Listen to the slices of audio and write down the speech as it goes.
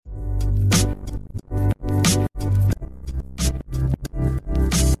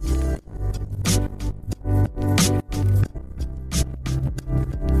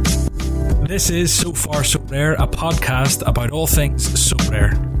This is So Far So Rare, a podcast about all things so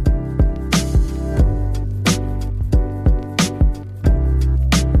rare.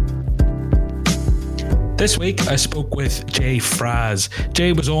 This week, I spoke with Jay Fraz.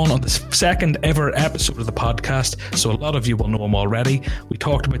 Jay was on the second ever episode of the podcast, so a lot of you will know him already. We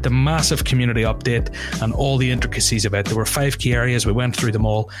talked about the massive community update and all the intricacies of it. There were 5 key areas. We went through them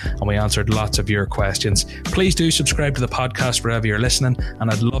all, and we answered lots of your questions. Please do subscribe to the podcast wherever you're listening, and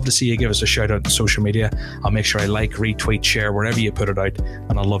I'd love to see you give us a shout out on social media. I'll make sure I like, retweet, share wherever you put it out,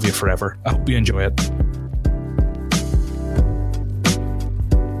 and I'll love you forever. I hope you enjoy it.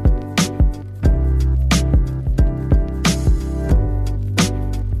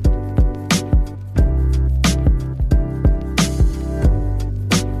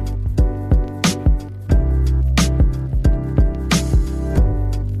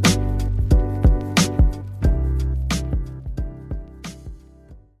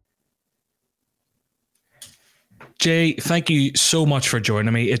 Jay, thank you so much for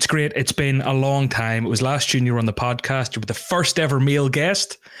joining me. It's great. It's been a long time. It was last June you were on the podcast. You were the first ever male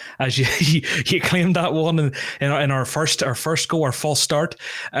guest, as you claimed that one in our first false start.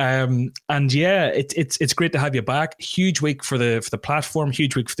 And yeah, it's great to have you back. Huge week for the platform.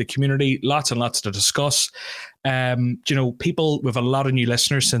 Huge week for the community. Lots and lots to discuss. People with a lot of new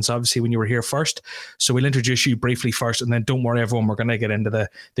listeners since obviously when you were here first. So we'll introduce you briefly first, and then don't worry, everyone, we're going to get into the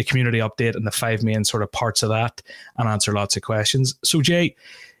community update and the 5 main sort of parts of that and answer lots of questions. So Jay,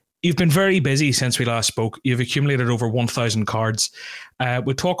 you've been very busy since we last spoke. You've accumulated over 1,000 cards.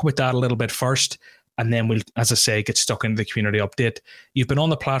 We'll talk about that a little bit first, and then we'll, as I say, get stuck into the community update. You've been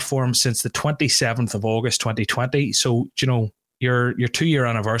on the platform since the 27th of August 2020. So, your 2-year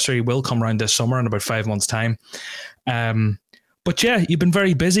anniversary will come around this summer in about 5 months' time. But yeah, you've been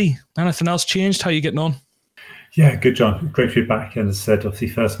very busy. Anything else changed? How are you getting on? Yeah, good, John. Great feedback. And as I said, obviously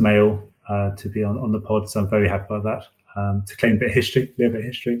first male to be on the pod, so I'm very happy about that. To claim a bit of history.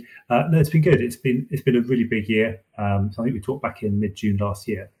 No, it's been good. It's been a really big year. So I think we talked back in mid-June last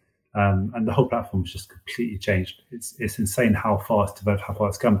year. And the whole platform's just completely changed. It's insane how far it's developed, how far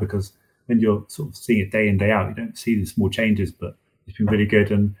it's come, because when you're sort of seeing it day in, day out, you don't see the small changes, but it's been really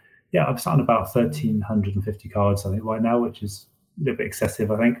good. And yeah, I'm starting about 1,350 cards, I think, right now, which is a little bit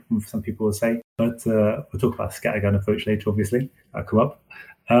excessive, I think, some people will say. But we'll talk about the scattergun approach later, obviously. That'll come up.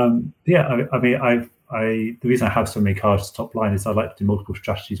 The reason I have so many cards top line is I like to do multiple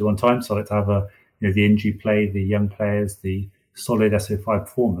strategies at one time. So I like to have the injury play, the young players, the solid SO5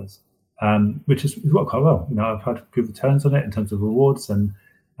 performers, which has worked quite well. I've had good returns on it in terms of rewards, and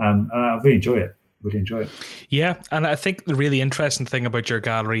I really enjoy it. Yeah, and I think the really interesting thing about your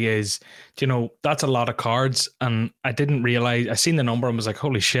gallery is, that's a lot of cards, and I didn't realize, I seen the number and was like,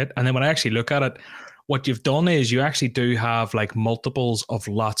 holy shit. And then when I actually look at it, what you've done is you actually do have like multiples of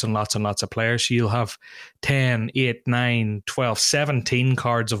lots and lots and lots of players. So you'll have 10, 8, 9, 12, 17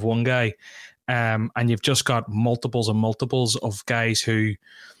 cards of one guy. And you've just got multiples and multiples of guys who,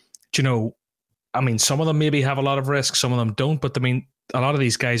 some of them maybe have a lot of risk, some of them don't, but a lot of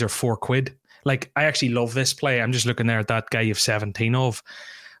these guys are £4. Like, I actually love this play. I'm just looking there at that guy you've 17 of,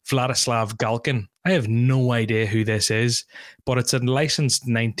 Vladislav Galkin. I have no idea who this is, but it's a licensed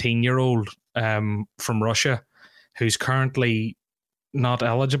 19-year-old from Russia who's currently not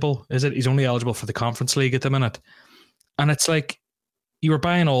eligible, is it? He's only eligible for the Conference League at the minute. And it's like, you were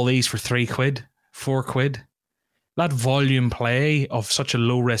buying all these for £3, £4. That volume play of such a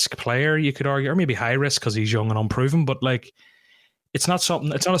low-risk player, you could argue, or maybe high risk because he's young and unproven, but like, it's not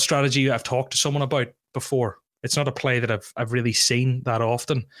a strategy I've talked to someone about before. It's not a play that I've really seen that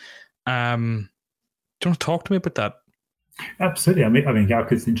often. Do you want to talk to me about that? Absolutely.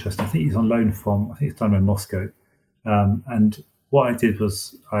 Galkin's interesting. I think he's on loan from, Dynamo Moscow. And what I did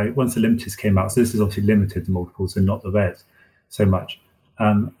was, once the limiteds came out, so this is obviously limited to multiples and not the rares so much.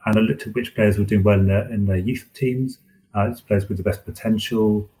 And I looked at which players were doing well in their youth teams, players with the best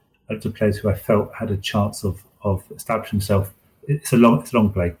potential, to players who I felt had a chance of establishing themselves. It's a long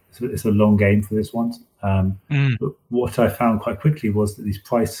play. It's a long game for this one. But what I found quite quickly was that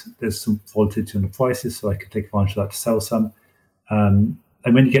there's some volatility in the prices, so I could take advantage of that to sell some. And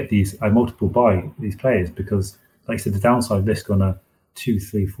when you get these, I multiple buy these players because, like I said, the downside risk on a 2,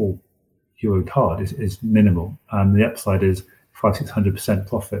 3, 4 euro card is minimal. The upside is 500-600%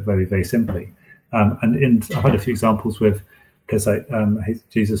 profit, very, very simply. And I've had a few examples with players like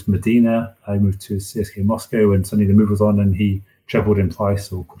Jesus Medina. I moved to CSKA Moscow, and suddenly the move was on, and he trebled in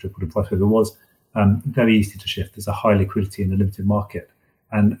price or quadrupled in price, whatever it was. Very easy to shift. There's a high liquidity in the limited market.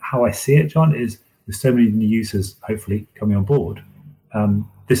 And how I see it, John, is with so many new users hopefully coming on board,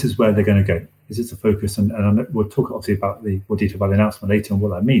 this is where they're going to go. This is the focus. And we'll talk obviously about more detail about the announcement later and what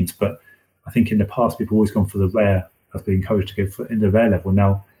that means. But I I think in the past people always gone for the rare. I've been encouraged to go for in the rare level.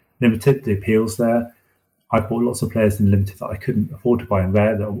 Now limited, the appeals there. I bought lots of players in limited that I couldn't afford to buy in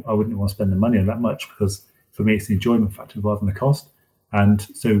rare, that I wouldn't want to spend the money on that much, because for me it's the enjoyment factor rather than the cost. And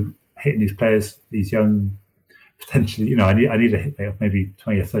so hitting these players, these young, potentially, I need a hit rate of maybe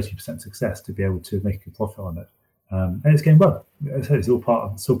 20 or 30% success to be able to make a profit on it. And it's going well. It's all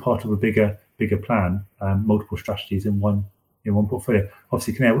part of a bigger plan, multiple strategies in one portfolio.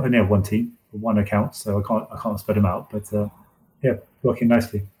 Obviously, you can only have one team, one account, so I can't spread them out. But yeah, working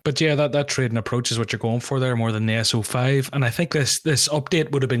nicely. But yeah, that trading approach is what you're going for there, more than the SO5. And I think this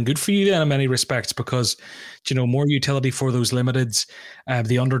update would have been good for you then in many respects, because more utility for those limiteds,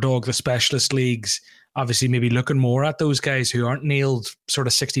 the underdog, the specialist leagues. Obviously, maybe looking more at those guys who aren't nailed sort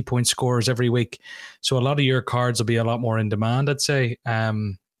of 60-point scores every week. So a lot of your cards will be a lot more in demand, I'd say.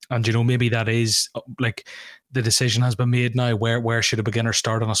 And maybe that is like the decision has been made now. Where should a beginner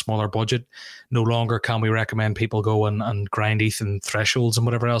start on a smaller budget? No longer can we recommend people go and grind ETH and thresholds and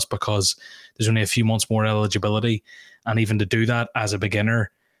whatever else, because there's only a few months more eligibility. And even to do that as a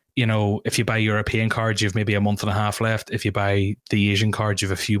beginner, if you buy European cards, you have maybe a month and a half left. If you buy the Asian cards, you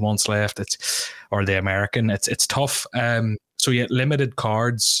have a few months left. Or the American, it's tough. So yeah, limited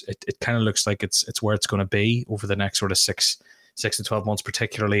cards, it kind of looks like it's where it's going to be over the next sort of 6 to 12 months,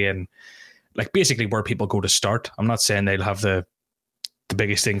 particularly in like basically where people go to start. I'm not saying they'll have the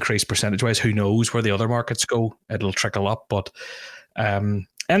biggest increase percentage wise. Who knows where the other markets go? It'll trickle up. But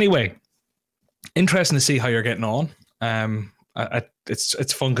anyway, interesting to see how you're getting on.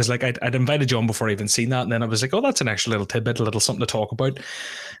 It's fun because like I'd invited you on before I even seen that, and then I was like, oh, that's an extra little tidbit, a little something to talk about.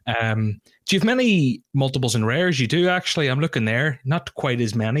 Do you have many multiples and rares? You do actually. I'm looking there, not quite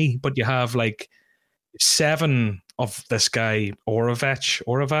as many, but you have like 7 of this guy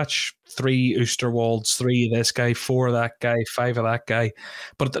Oravach, 3 Oosterwolds, 3 of this guy, 4 of that guy, 5 of that guy,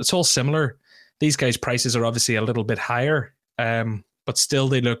 but it's all similar. These guys' prices are obviously a little bit higher, but still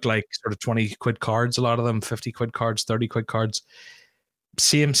they look like sort of 20 quid cards, a lot of them 50 quid cards, 30 quid cards.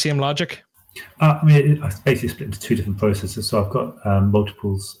 Same logic. It's basically split into 2 different processes. So I've got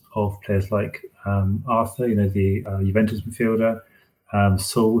multiples of players like Arthur, the Juventus midfielder,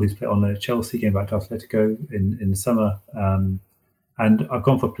 Saul, who's played on the Chelsea, going back to Atletico in the summer. And I've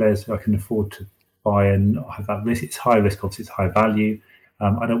gone for players who I can afford to buy and have that risk. It's high risk, obviously it's high value.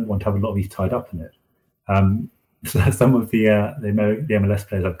 I don't want to have a lot of these tied up in it. So some of the MLS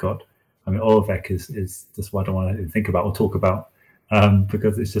players I've got, Oravec is just what I don't want to think about or talk about,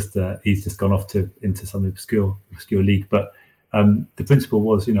 because it's just he's just gone off into some obscure league. But the principle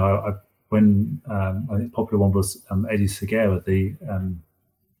was, when I think the popular one was Eddie Segura, the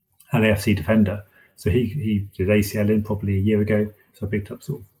LAFC defender. So he did ACL in probably a year ago. So I picked up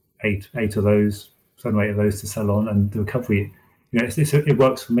sort of 8 of those, 7 or 8 of those to sell on, and the recovery, it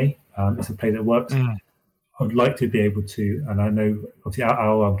works for me. It's a play that works. I'd like to be able to, and I know obviously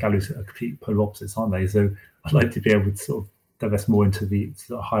our galleries are complete polar opposites, aren't they? So I'd like to be able to sort of divest more into the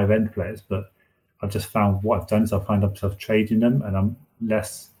sort of higher end players, but I've just found what I've done is I find myself trading them, and I'm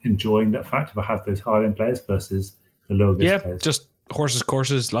less enjoying that fact if I have those higher end players versus the lower risk players. Just horses,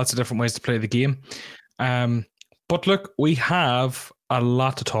 courses, lots of different ways to play the game. But look, we have a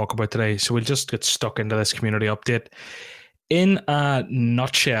lot to talk about today, so we'll just get stuck into this community update. In a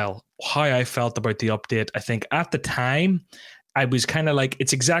nutshell, how I felt about the update, I think at the time, I was kind of like,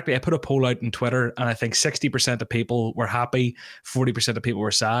 I put a poll out on Twitter, and I think 60% of people were happy, 40% of people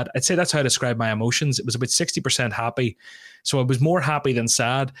were sad. I'd say that's how I describe my emotions. It was about 60% happy. So I was more happy than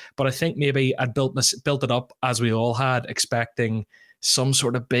sad, but I think maybe I built it up, as we all had, expecting some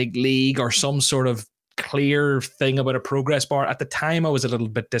sort of big league or some sort of clear thing about a progress bar. At the time, I was a little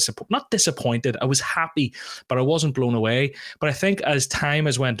bit not disappointed. I was happy, but I wasn't blown away. But I think as time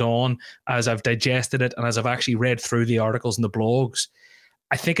has went on, as I've digested it, and as I've actually read through the articles and the blogs,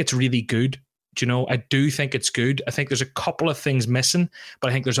 I think it's really good. I do think it's good. I think there's a couple of things missing,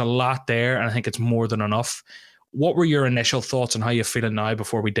 but I think there's a lot there, and I think it's more than enough. What were your initial thoughts on how you're feeling now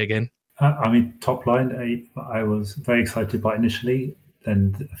before we dig in? Top line, I was very excited by it initially.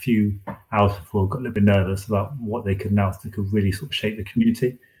 Then a few hours before, got a little bit nervous about what they could announce that could really sort of shape the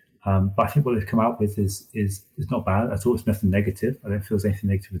community. But I think what they've come out with is not bad. I thought it's nothing negative. I don't feel there's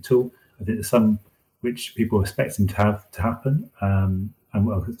anything negative at all. I think there's some which people are expecting to happen. And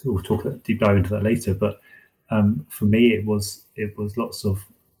we'll talk deep dive into that later. But for me, it was lots of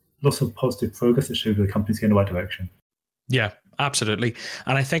positive progress that showed the company's going in the right direction. Yeah, absolutely.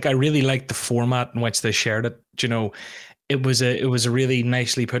 And I think I really liked the format in which they shared it. it was a really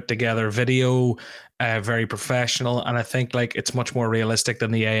nicely put together video, very professional, and I think like it's much more realistic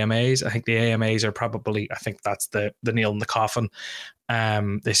than the AMAs. I think the AMAs are probably, I think that's the nail in the coffin.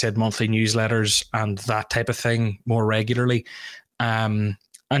 They said monthly newsletters and that type of thing more regularly. And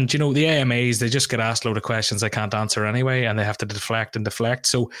you know, the AMAs, they just get asked a load of questions they can't answer anyway, and they have to deflect.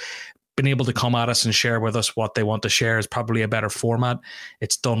 So being able to come at us and share with us what they want to share is probably a better format.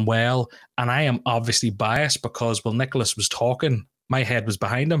 It's done well. And I am obviously biased because while Nicholas was talking, my head was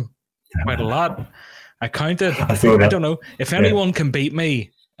behind him quite a lot. I counted. I don't know. If anyone can beat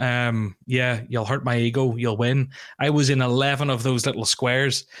me, you'll hurt my ego. You'll win. I was in 11 of those little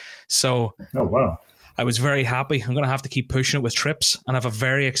squares. So oh, wow. I was very happy. I'm going to have to keep pushing it with trips, and I have a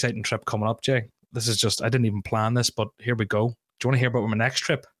very exciting trip coming up, Jay. This is just, I didn't even plan this, but here we go. Do you want to hear about my next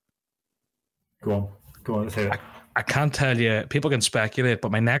trip? Go on, let's hear it. I can't tell you, people can speculate,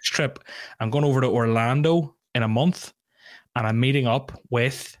 but my next trip, I'm going over to Orlando in a month, and I'm meeting up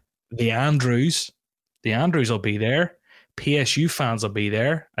with the Andrews. The Andrews will be there. PSU fans will be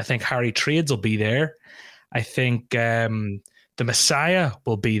there. I think Harry Trades will be there. I think the Messiah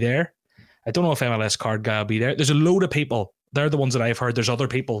will be there. I don't know if MLS Card Guy will be there. There's a load of people. They're the ones that I've heard. There's other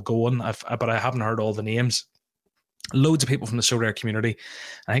people going, but I haven't heard all the names. Loads of people from the Sorare community.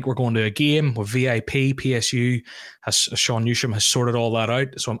 I think we're going to a game with VIP. PSU Sean Newsham has sorted all that out.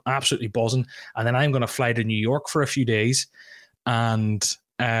 So I'm absolutely buzzing. And then I'm going to fly to New York for a few days. And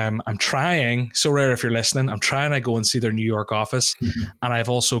I'm trying, Sorare, if you're listening, I'm trying to go and see their New York office. Mm-hmm. And I've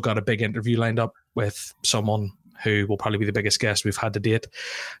also got a big interview lined up with someone who will probably be the biggest guest we've had to date.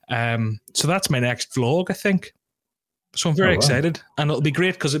 So that's my next vlog, I think. So I'm very excited. And it'll be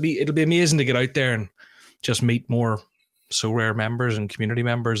great because it'll be amazing to get out there and just meet more Sorare members and community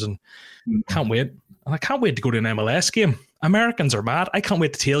members, and can't wait. And I can't wait to go to an MLS game. Americans are mad. I can't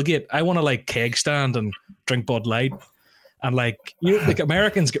wait to tailgate. I want to like keg stand and drink Bud Light, and like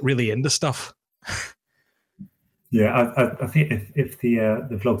Americans get really into stuff. Yeah, I think if the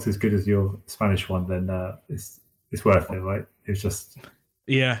vlog's as good as your Spanish one, then it's worth it, right? It's just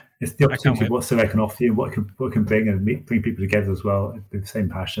it's the opportunity what Sorare can offer you, what it can bring, and bring people together as well with the same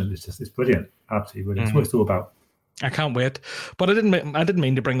passion. It's brilliant, absolutely brilliant. It's what it's all about. I can't wait, but I didn't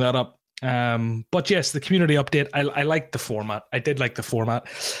mean to bring that up. But yes, the community update. I liked the format. I did like the format.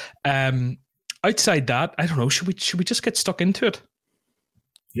 Outside that, I don't know. Should we just get stuck into it?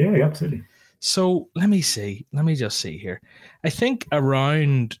 Yeah, absolutely. So let me just see here. I think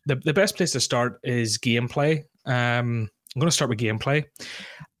around the best place to start is gameplay. I'm going to start with gameplay.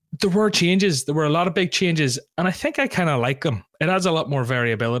 There were changes. There were a lot of big changes, and I think I kind of like them. It adds a lot more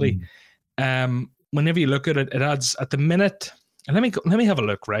variability. Whenever you look at it, it adds at the minute. And let me have a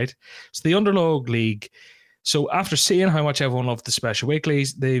look, right? So the Underdog League. So after seeing how much everyone loved the special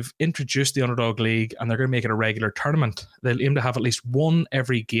weeklies, they've introduced the Underdog League, and they're going to make it a regular tournament. They'll aim to have at least one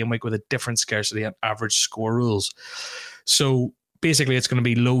every game week with a different scarcity and average score rules. So basically, it's going to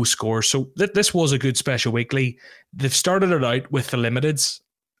be low score. So this was a good special weekly. They've started it out with the limiteds.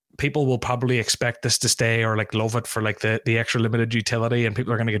 People will probably expect this to stay or like love it for like the extra limited utility, and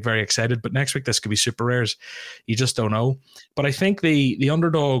people are going to get very excited. But next week, this could be super rares. You just don't know. But I think the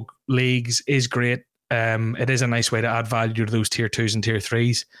Underdog Leagues is great. It is a nice way to add value to those tier 2s and tier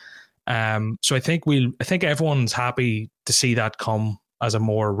 3s. So I think everyone's happy to see that come as a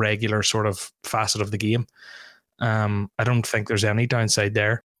more regular sort of facet of the game. I don't think there's any downside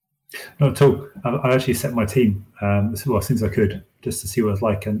there. Not at all. I actually set my team as soon as I could, just to see what it's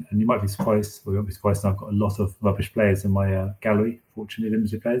like. And you might be surprised, or you won't be surprised. I've got a lot of rubbish players in my gallery, fortunately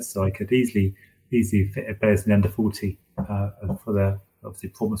limited players, so I could easily fit players in the under 40 for their obviously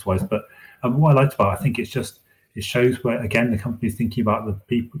performance-wise. But what I liked about it, I think it shows where, again, the company's thinking about the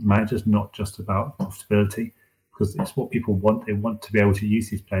people, the managers, not just about profitability, because it's what people want. They want to be able to use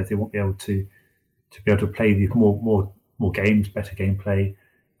these players. They want to be able to play these more games, better gameplay.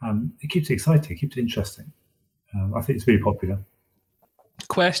 It keeps it exciting. It keeps it interesting. I think it's really popular.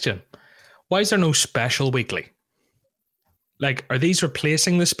 Question: why is there no special weekly? Like, are these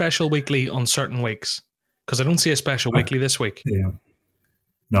replacing the special weekly on certain weeks? Because I don't see a special weekly this week. Yeah.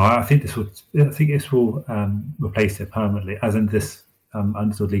 No, I think this will replace it permanently. As in this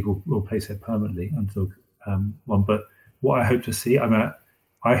Underdog League will replace it permanently until one. But what I hope to see, I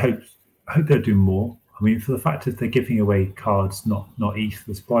hope they'll do more. I mean, for the fact that they're giving away cards, not ETH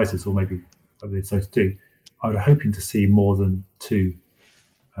as prizes, or maybe they're supposed to do, I was hoping to see more than 2.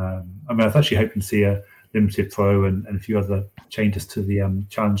 I was actually hoping to see a limited pro and a few other changes to the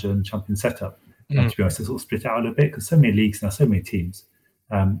challenger and champion setup. And to be honest, to sort of split it out a little bit, because so many leagues now, so many teams.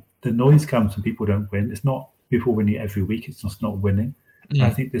 The noise comes when people don't win. It's not people winning every week. It's just not winning. I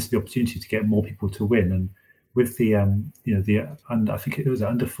think this is the opportunity to get more people to win. And with the I think it was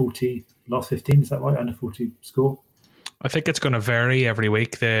under 40 last 15. Is that right? Under 40 score. I think it's going to vary every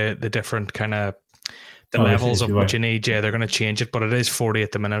week. The different kind of levels of what you need. Yeah, they're going to change it, but it is 40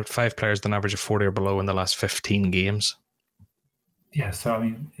 at the minute. 5 players with an average of 40 or below in the last 15 games. Yeah, so I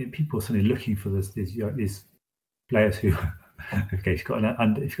mean, people are suddenly looking for these players who, okay, if you've got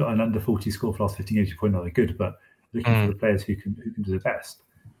an under 40 score for the last 15 games, you're probably not that good, but looking for the players who can do the best.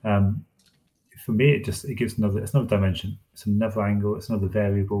 For me, it gives another dimension. It's another angle. It's another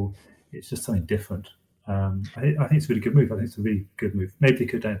variable. It's just something different. I think it's a really good move. I think it's a really good move. Maybe they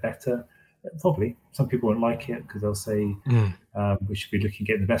could have done it better. Probably. Some people won't like it because they'll say we should be looking at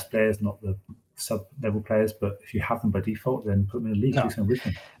getting the best players, not the sub-level players. But if you have them by default, then put them in a league. Do something with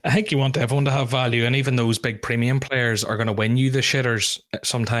them. I think you want everyone to have value, and even those big premium players are going to win you the shitters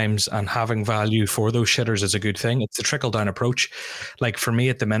sometimes, and having value for those shitters is a good thing. It's a trickle-down approach. Like for me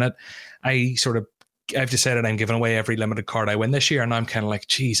at the minute, I've decided I'm giving away every limited card I win this year, and I'm kind of like,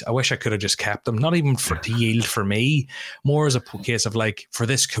 geez, I wish I could have just kept them. Not even to yield for me, more as a case of like, for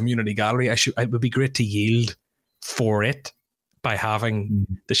this community gallery, it would be great to yield for it by having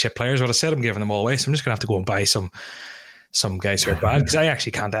the shit players. But I said I'm giving them all away, so I'm just gonna have to go and buy some guys who are bad, because I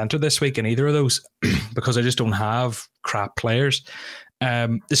actually can't enter this week in either of those because I just don't have crap players.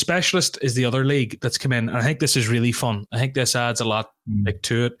 The Specialist is the other league that's come in, and I think this is really fun. I think this adds a lot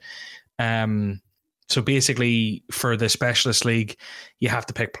to it. So basically, for the Specialist League, you have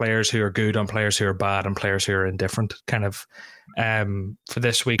to pick players who are good on players who are bad and players who are indifferent. Kind of for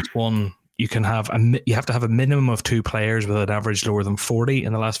this week's one, you have to have a minimum of 2 players with an average lower than 40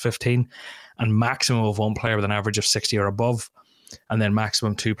 in the last 15, and maximum of 1 player with an average of 60 or above. And then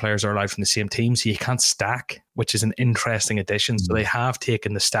maximum 2 players are allowed from the same team, so you can't stack, which is an interesting addition. So they have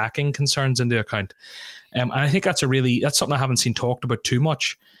taken the stacking concerns into account, and I think that's something I haven't seen talked about too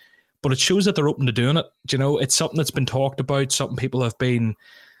much. But it shows that they're open to doing it. You know, it's something that's been talked about, something people have been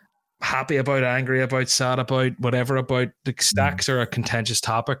happy about, angry about, sad about, whatever about. The stacks are a contentious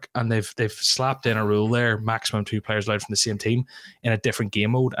topic, and they've slapped in a rule there, maximum 2 players allowed from the same team in a different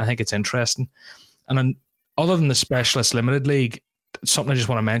game mode. I think it's interesting. And then, other than the Specialist Limited League, something I just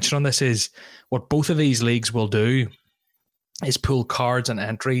want to mention on this is what both of these leagues will do is pull cards and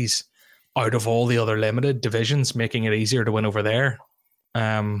entries out of all the other limited divisions, making it easier to win over there.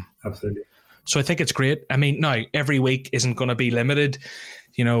 Absolutely. So I think it's great. I mean, now every week isn't going to be limited,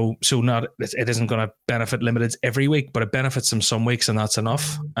 you know, so it isn't going to benefit limiteds every week, but it benefits them some weeks, and that's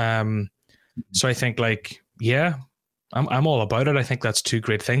enough. So I think, like, yeah, I'm all about it. I think that's 2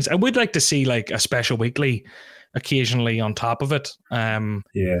 great things. I would like to see like a special weekly occasionally on top of it.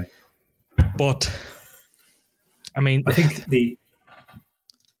 Yeah, but I mean, I think the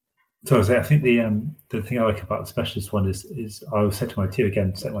thing I like about the Specialist one is I was set my team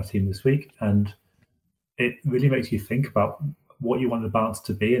this week, and it really makes you think about what you want the balance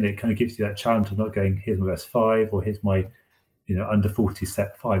to be, and it kind of gives you that challenge of not going, here's my best 5, or here's my under 40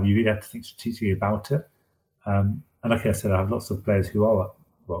 set 5. You really have to think strategically about it. And like I said, I have lots of players who are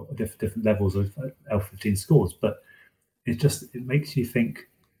at different levels of L15 scores, but it makes you think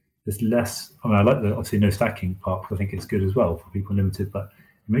there's less. I mean, I like the obviously no stacking part, because I think it's good as well for people limited, but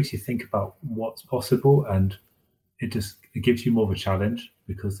it makes you think about what's possible, and it gives you more of a challenge,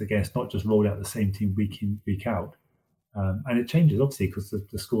 because again, it's not just rolling out the same team week in, week out. And it changes obviously because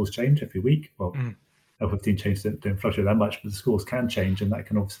the scores change every week. Well, L15 changes don't fluctuate that much, but the scores can change, and that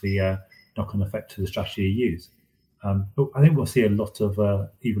can obviously knock on effect to the strategy you use. But I think we'll see a lot of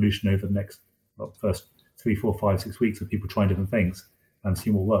evolution over the next first 3, 4, 5, 6 weeks of people trying different things and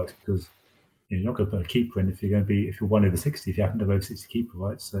seeing what works, because you're not going to put a keeper in if you're 1/60, if you happen to have over 60 keeper,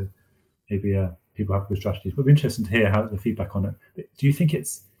 right? So maybe people have good strategies. But it'd be interesting to hear how the feedback on it. Do you think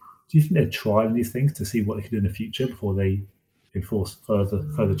they're trying these things to see what they can do in the future before they enforce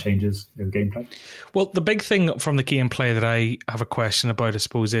further changes in gameplay? Well, the big thing from the gameplay that I have a question about, I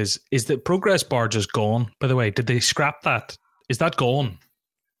suppose, is that progress bar just gone? By the way, did they scrap that? Is that gone?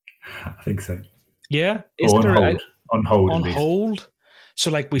 I think so. Yeah, on hold. On hold. So,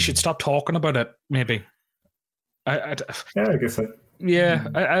 like, we should stop talking about it, maybe. Yeah, I guess so. Yeah,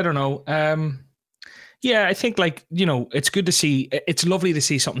 I don't know. Yeah, I think, like, you know, it's good to see. It's lovely to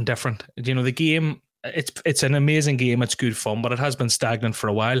see something different. You know, the game, it's an amazing game. It's good fun, but it has been stagnant for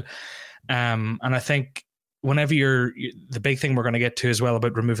a while. And I think whenever the big thing we're going to get to as well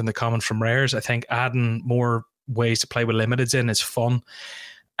about removing the common from rares, I think adding more ways to play with limiteds in is fun.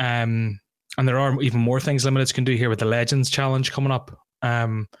 And there are even more things limiteds can do here with the Legends Challenge coming up.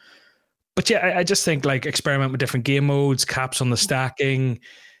 But yeah, I just think, like, experiment with different game modes, caps on the stacking.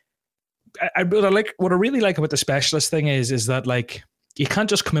 What I really like about the Specialist thing is that, like, you can't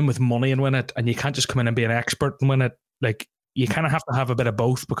just come in with money and win it, and you can't just come in and be an expert and win it. Like, you kind of have to have a bit of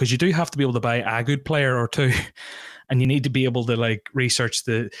both, because you do have to be able to buy a good player or two, and you need to be able to like research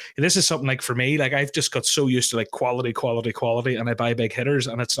this is something like for me, like I've just got so used to like quality, and I buy big hitters,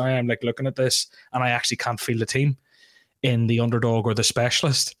 and it's now I'm like looking at this and I actually can't feel the team in the underdog or the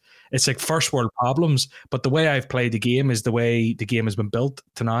specialist. It's like first world problems, but the way I've played the game is the way the game has been built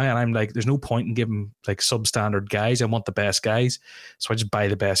to now, and I'm like, there's no point in giving like substandard guys. I want the best guys, so I just buy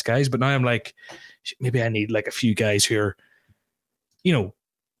the best guys. But now I'm like, maybe I need like a few guys who are,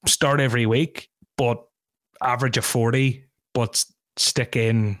 start every week, but average of 40, but stick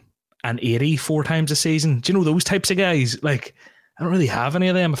in an 80 4 times a season. Do you know those types of guys? Like, I don't really have any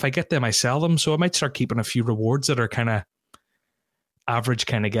of them. If I get them, I sell them. So I might start keeping a few rewards that are kind of average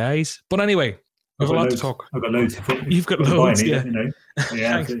kind of guys. But anyway, we've a lot to talk. I've got loads. You've got loads, yeah.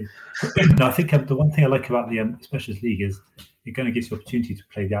 Yeah. No, I think the one thing I like about the Specialist League is it kind of gives you the opportunity to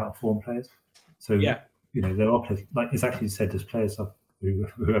play the out of form players. So there are players, like exactly you said, there's players who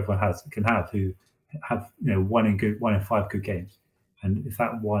everyone can have who have 1 in 5 good games, and if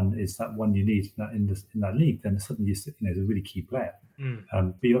that one is that one you need in that league, then suddenly is a really key player.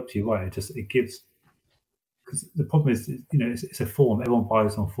 But you're up to your right. It gives. Because the problem is, it's a form. Everyone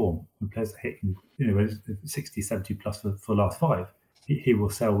buys on form. When players are hitting, 60, 70 plus for the last 5, he will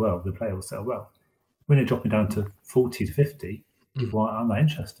sell well. The player will sell well. When they're dropping down to 40 to 50, people aren't that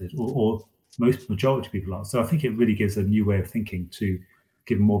interested, or majority of people aren't. So I think it really gives a new way of thinking to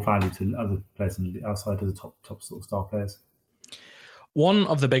give more value to other players outside of the top sort of star players. One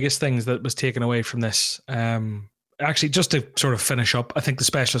of the biggest things that was taken away from this, actually, just to sort of finish up, I think the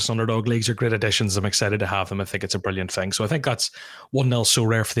Specialist Underdog Leagues are great additions. I'm excited to have them. I think it's a brilliant thing. So I think that's 1-0 So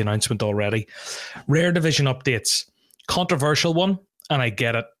Rare for the announcement already. Rare division updates. Controversial one, and I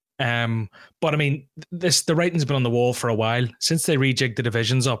get it. But I mean, the writing's been on the wall for a while. Since they rejigged the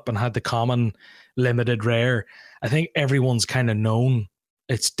divisions up and had the common, limited, rare, I think everyone's kind of known.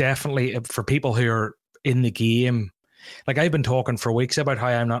 It's definitely, for people who are in the game, like I've been talking for weeks about how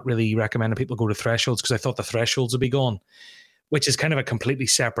I'm not really recommending people go to thresholds because I thought the thresholds would be gone, which is kind of a completely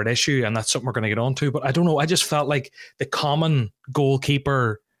separate issue, and that's something we're going to get onto. But I don't know, I just felt like the common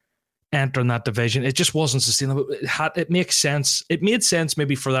goalkeeper entering that division, it just wasn't sustainable. It makes sense. It made sense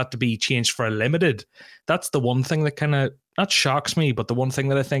maybe for that to be changed for a limited. That's the one thing that kind of, not shocks me, but the one thing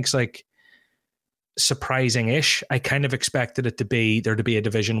that I think's like surprising-ish. I kind of expected it to be there to be a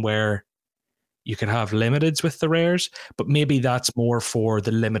division where you could have limiteds with the rares, but maybe that's more for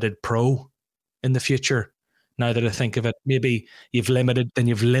the limited pro in the future. Now that I think of it, maybe you've limited, then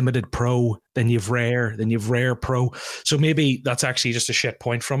you've limited pro, then you've rare pro. So maybe that's actually just a shit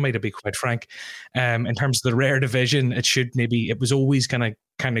point from me, to be quite frank. In terms of the rare division, it was always going to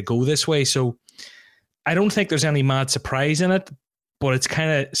kind of go this way. So I don't think there's any mad surprise in it, but it's kind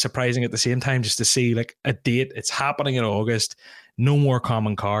of surprising at the same time just to see like a date. It's happening in August, no more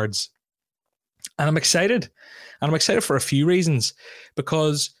common cards. And I'm excited. And I'm excited for a few reasons,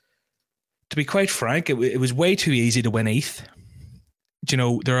 because to be quite frank, it was way too easy to win ETH.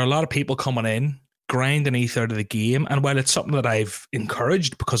 There are a lot of people coming in, grinding ETH out of the game. And while it's something that I've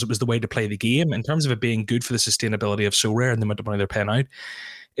encouraged because it was the way to play the game, in terms of it being good for the sustainability of So Rare and the amount of money they're paying out,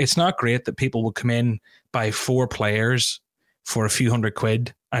 it's not great that people will come in, buy 4 players for a few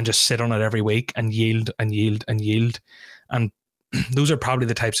 £100 and just sit on it every week and yield and yield and yield. And those are probably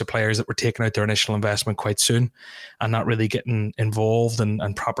the types of players that were taking out their initial investment quite soon and not really getting involved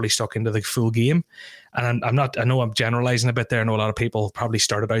and properly stuck into the full game. And I know I'm generalizing a bit there. I know a lot of people probably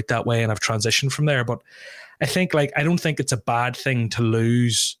started out that way and have transitioned from there, but I think I don't think it's a bad thing to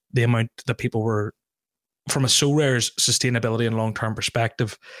lose the amount that people were, from a So Rare's sustainability and long-term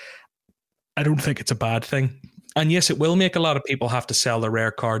perspective. I don't think it's a bad thing. And yes, it will make a lot of people have to sell their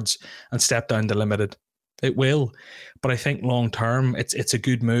rare cards and step down to limited. It will, but I think long term, it's a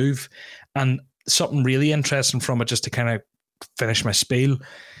good move. And something really interesting from it, just to kind of finish my spiel.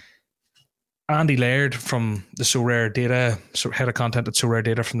 Andy Laird from the So Rare Data, head of content at So Rare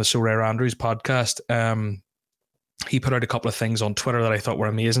Data from the So Rare Andrews podcast, he put out a couple of things on Twitter that I thought were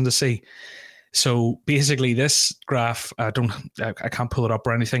amazing to see. So basically, this graph, I can't pull it up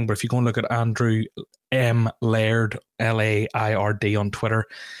or anything, but if you go and look at Andrew M. Laird, Laird on Twitter,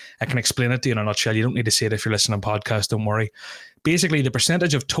 I can explain it to you in a nutshell. You don't need to see it if you're listening on podcast, don't worry. Basically, the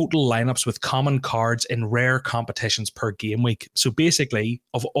percentage of total lineups with common cards in rare competitions per game week. So basically,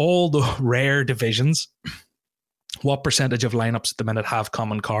 of all the rare divisions, what percentage of lineups at the minute have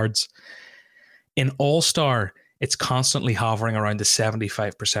common cards? In All-Star, it's constantly hovering around the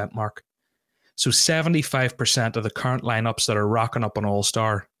 75% mark. So 75% of the current lineups that are rocking up on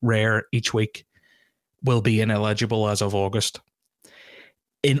All-Star rare each week will be ineligible as of August.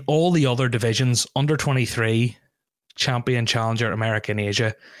 In all the other divisions, under 23, champion, challenger, America and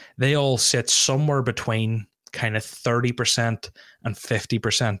Asia, they all sit somewhere between kind of 30% and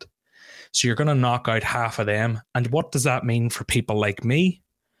 50%. So you're going to knock out half of them. And what does that mean for people like me?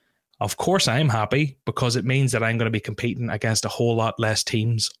 Of course, I'm happy because it means that I'm going to be competing against a whole lot less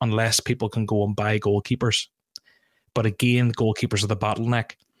teams unless people can go and buy goalkeepers. But again, goalkeepers are the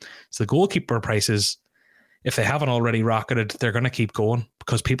bottleneck. So the goalkeeper prices, if they haven't already rocketed, they're going to keep going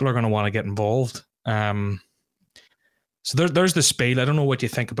because people are going to want to get involved. So there's the spiel. I don't know what you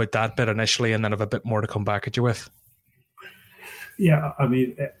think about that bit initially, and then I have a bit more to come back at you with. Yeah, I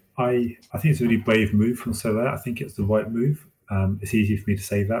mean, I think it's a really brave move from Sorare. I think it's the right move. It's easy for me to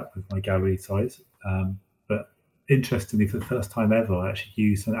say that with my gallery size. But interestingly, for the first time ever, I actually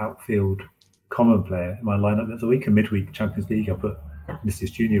used an outfield common player in my lineup the other week, a midweek Champions League. I put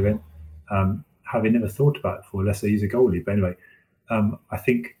Vinicius Junior in, having never thought about it before, unless I use a goalie. But anyway, I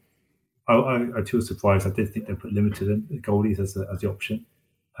think I too was surprised. I did think they put limited goalies as the option,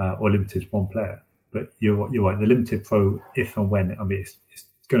 or limited one player. But you're right. The limited pro, if and when, I mean, it's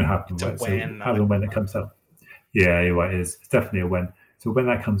going to happen, right? So as and when it comes out. Yeah, you're right. It's definitely a when. So when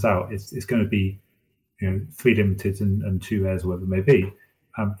that comes out, it's going to be, 3 limiteds and 2 airs, or whatever it may be.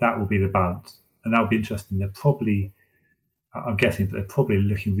 That will be the balance, and that will be interesting. I'm guessing that they're probably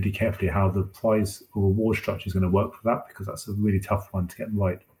looking really carefully how the prize or reward structure is going to work for that, because that's a really tough one to get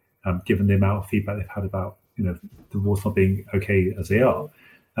right, given the amount of feedback they've had about the rewards not being okay as they are.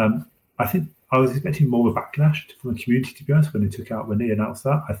 I think I was expecting more of a backlash from the community, to be honest, when they announced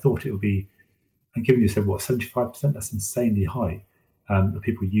that. I thought it would be, and given you said 75%, that's insanely high. The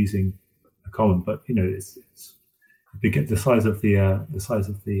people using a common, but it's the size of the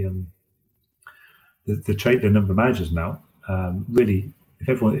trade, the number of managers now. Really,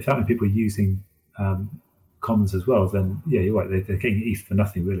 if that many people are using commons as well, then yeah, you're right. They're getting ETH for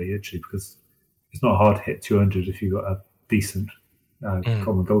nothing, really, actually, because it's not hard to hit 200 if you've got a decent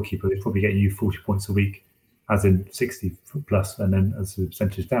common goalkeeper. They're probably getting you 40 points a week, as in 60 plus, and then as a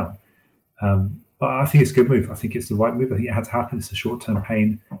percentage down. But I think it's a good move. I think it's the right move. I think it had to happen. It's a short-term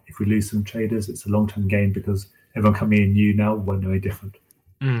pain. If we lose some traders, it's a long-term gain because everyone coming in new now won't know any different.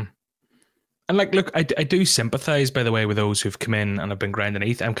 And look, I do sympathise, by the way, with those who've come in and have been grinding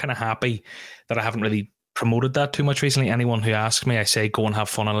ETH. I'm kind of happy that I haven't really promoted that too much recently. Anyone who asks me, I say go and have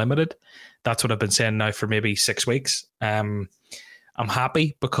fun unlimited. That's what I've been saying now for maybe 6 weeks. I'm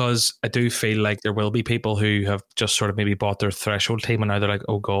happy because I do feel like there will be people who have just sort of maybe bought their threshold team and now they're like,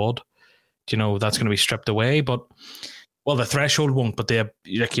 oh God, that's going to be stripped away. But, well, the threshold won't, but they,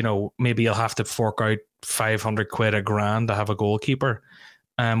 maybe you'll have to fork out 500 quid, $1,000 to have a goalkeeper.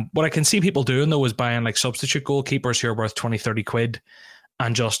 What I can see people doing, though, is buying like substitute goalkeepers who are worth 20, 30 quid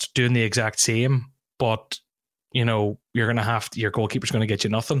and just doing the exact same. But, you're going to your goalkeeper's going to get you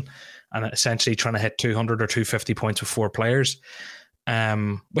nothing, and essentially trying to hit 200 or 250 points with 4 players,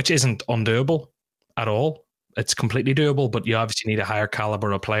 which isn't undoable at all. It's completely doable, but you obviously need a higher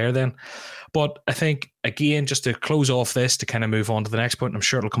caliber of player then. But I think, again, just to close off this, to kind of move on to the next point, and I'm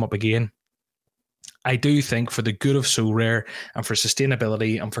sure it'll come up again, I do think for the good of Sorare and for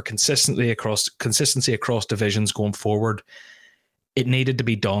sustainability and for consistency across divisions going forward, it needed to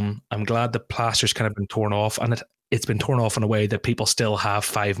be done. I'm glad the plaster's kind of been torn off, and it's been torn off in a way that people still have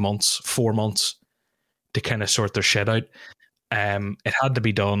 4 months to kind of sort their shit out. It had to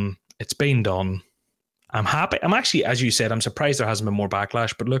be done. It's been done. I'm happy. I'm actually, as you said, I'm surprised there hasn't been more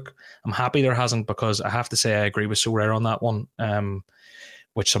backlash, but look, I'm happy there hasn't, because I have to say I agree with Sorare on that one,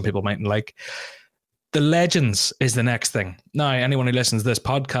 which some people mightn't like. The Legends is the next thing. Now, anyone who listens to this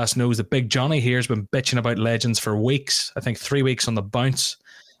podcast knows that Big Johnny here has been bitching about Legends for weeks. I think 3 weeks on the bounce.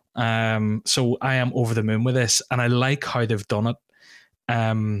 So I am over the moon with this, and I like how they've done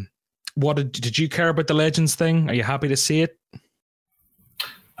it. What did you care about the Legends thing? Are you happy to see it?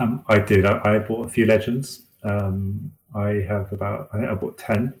 I did. I bought a few Legends. I bought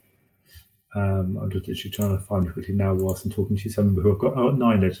 10. I'm just literally trying to find it quickly now whilst I'm talking to you. Some who have got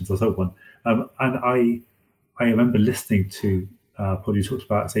 9 Legends. I sold one. And I remember listening to Paul, you talked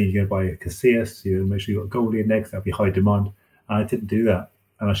about saying you're going to buy a Casillas, you make sure you've got a goalie in there because that'll be high demand. And I didn't do that,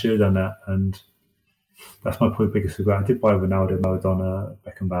 and I should have done that. And that's my probably biggest regret. I did buy Ronaldo, Maradona,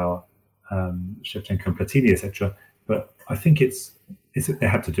 Beckenbauer, Shevchenko, and Platini, etc. But I think they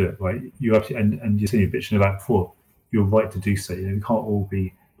had to do it, right? You absolutely, and you're saying you're bitching about it before. You're right to do so. We can't all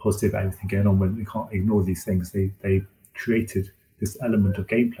be positive about everything going on. When we can't ignore these things. They created this element of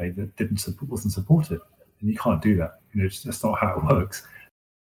gameplay that wasn't supported, and you can't do that. That's not how it works.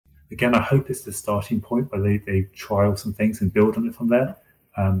 Again, I hope it's the starting point where they trial some things and build on it from there.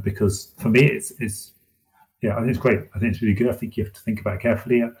 Because for me, it's Yeah, I think it's great. I think it's really good. I think you have to think about it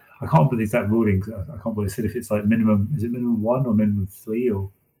carefully. I can't remember the exact rulings. I can't remember said if it's like minimum, is it minimum 1 or minimum 3,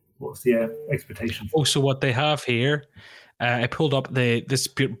 or what's the expectation? So what they have here, I pulled up this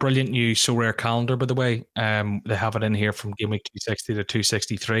brilliant new Sorare calendar, by the way. They have it in here from Game Week 260 to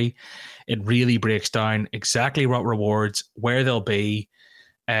 263. It really breaks down exactly what rewards, where they'll be,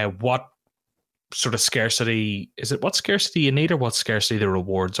 what sort of scarcity, is it what scarcity you need or what scarcity the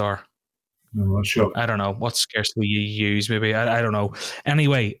rewards are? I'm not sure. I don't know what scarcity you use. Maybe I don't know.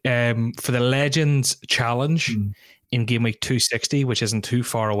 Anyway, for the Legends Challenge in Game Week 260, which isn't too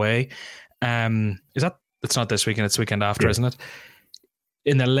far away, is that? It's not this weekend. It's the weekend after, isn't it?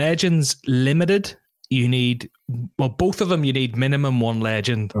 In the Legends Limited, you need both of them. You need minimum 1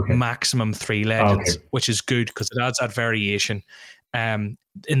 legend, maximum 3 legends, which is good because it adds that variation. In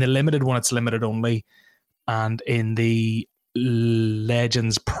the limited one, it's limited only, and in the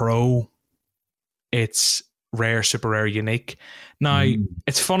Legends Pro, it's rare, super rare, unique. Now,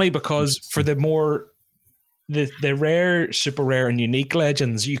 it's funny because for the rare, super rare, and unique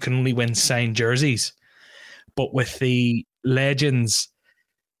legends, you can only win signed jerseys. But with the legends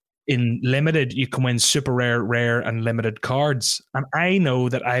in limited, you can win super rare, rare, and limited cards. And I know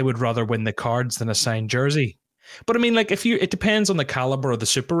that I would rather win the cards than a signed jersey. But I mean, like, it depends on the caliber of the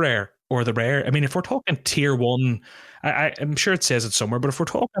super rare or the rare. I mean, if we're talking tier 1, I'm sure it says it somewhere, but if we're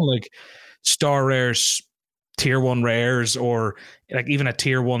talking like star rares, tier 1 rares, or like even a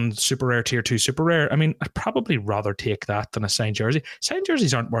tier 1 super rare, tier 2 super rare, I mean, I'd probably rather take that than a signed jersey. Signed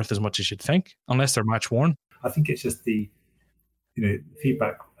jerseys aren't worth as much as you'd think unless they're match worn. I think it's just the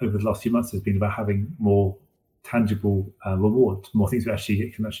feedback over the last few months has been about having more tangible rewards, more things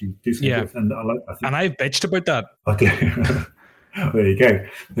you can actually do something with. And I've bitched about that. Okay. Well, there you go.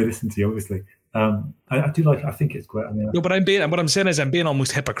 They listen to you, obviously. I do like. I think it's great. I mean, no, but what I'm saying is I'm being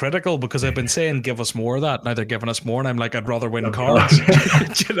almost hypocritical because I've been saying give us more of that. Now they're giving us more, and I'm like, I'd rather win cards.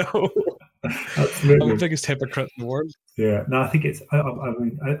 You know, absolutely. I'm the biggest hypocrite in the world. Yeah, no, I think it's.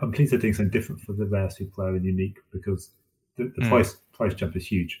 I'm pleased they're doing something different for the rare, super rare, and unique because the price jump is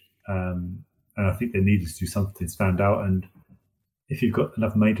huge, and I think they needed to do something to stand out. And if you've got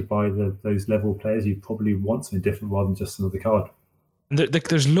enough money to buy those level players, you probably want something different rather than just another card.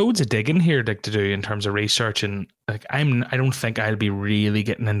 There's loads of digging here to do in terms of research, and like I don't think I'll be really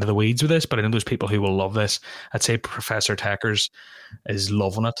getting into the weeds with this, but I know there's people who will love this. I'd say Professor Techers is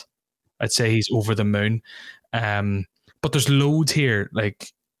loving it. I'd say he's over the moon. But there's loads here,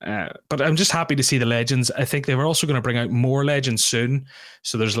 but I'm just happy to see the legends. I think they were also going to bring out more legends soon,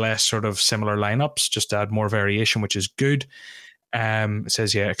 so there's less sort of similar lineups, just to add more variation, which is good. It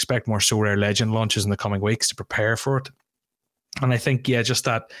says, expect more so rare legend launches in the coming weeks to prepare for it. And I think, just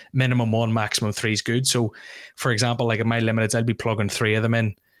that minimum 1, maximum 3 is good. So, for example, like in my limiteds, I'll be plugging 3 of them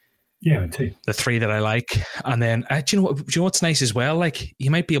in. Yeah, too. The 3 that I like. And then, do you know what's nice as well? Like,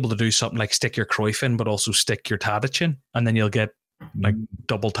 you might be able to do something like stick your Cruyff in, but also stick your Tadic in. And then you'll get like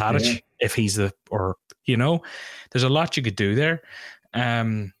double Tadic if he's there's a lot you could do there.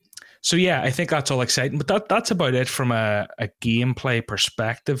 So, I think that's all exciting. But that's about it from a gameplay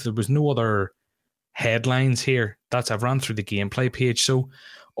perspective. There was no other headlines here. I've run through the gameplay page. So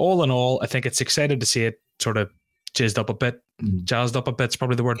all in all, I think it's excited to see it sort of jazzed up a bit. Jazzed up a bit's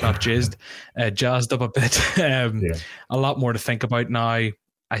probably the word, not jizzed. Jazzed up a bit. A lot more to think about now.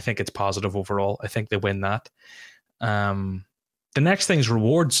 I think it's positive overall. I think they win that. The next thing is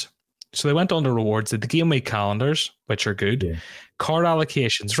rewards. So they went on to rewards, the game week calendars, which are good. Yeah. Card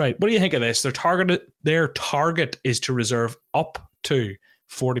allocations, right? What do you think of this? Their target is to reserve up to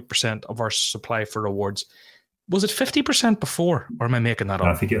 40% of our supply for rewards. Was it 50% before, or am I making that up?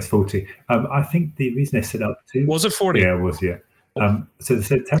 I think it's 40. I think the reason they set up to... Was it 40? Yeah, it was, yeah. So they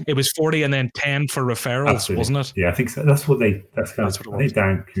said 10. It was 40 and then 10 for referrals, absolutely. Wasn't it? Yeah, I think so. That's what I think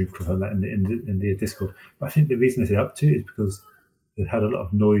Darren can confirm that in the Discord. But I think the reason they set up to is because they had a lot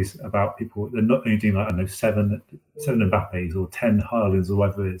of noise about people. They're not only doing, like, I don't know, 7 Mbappes or 10 Haalands or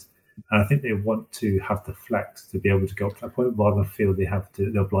whatever it is. And I think they want to have the flex to be able to go up to that point rather than feel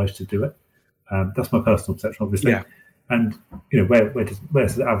they're obliged to do it. That's my personal perception, obviously. Yeah. And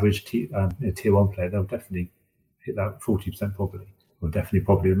where's the average tier 1 player? They'll definitely hit that 40% probably, or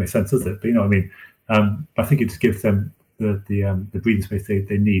definitely. It makes sense, doesn't it? But you know what I mean. I think it just gives them the breathing space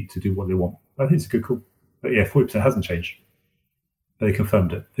they need to do what they want. I think it's a good call. But 40% hasn't changed. They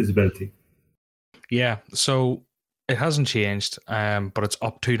confirmed it. Visibility. Yeah. So it hasn't changed, but it's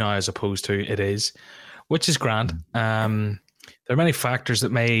up to now as opposed to it is, which is grand. There are many factors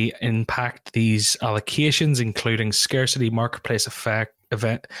that may impact these allocations, including scarcity, marketplace events,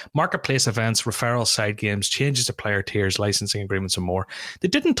 referral side games, changes to player tiers, licensing agreements, and more. They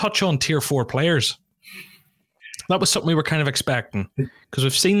didn't touch on tier 4 players. That was something we were kind of expecting because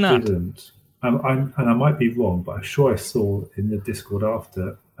we've seen that. Didn't. And I might be wrong, but I'm sure I saw in the Discord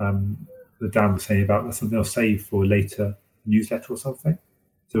after the Dan was saying about something they'll save for later newsletter or something.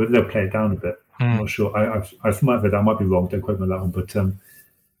 So they'll play it down a bit. I'm not sure. I might have read that. I might be wrong. Don't quote me on that one. But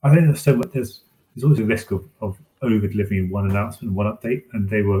I think there's so much. There's always a risk of over delivering one announcement and one update, and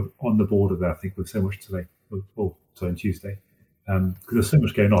they were on the board of that. I think with so much today, on Tuesday, because there's so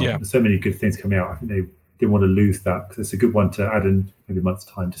much going on. Yeah. There's so many good things coming out. I think they didn't want to lose that because it's a good one to add in maybe a month's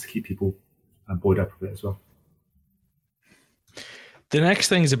time just to keep people buoyed up a bit as well. The next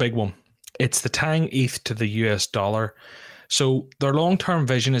thing is a big one. It's the tying ETH to the US dollar. So their long-term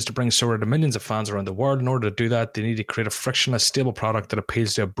vision is to bring Sorare to millions of fans around the world. In order to do that, they need to create a frictionless, stable product that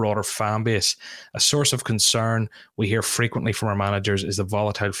appeals to a broader fan base. A source of concern we hear frequently from our managers is the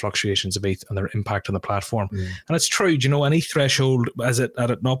volatile fluctuations of ETH and their impact on the platform. And it's true, an ETH threshold as it at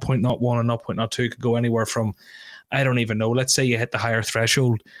 0.01 and 0.02 could go anywhere from, I don't even know. Let's say you hit the higher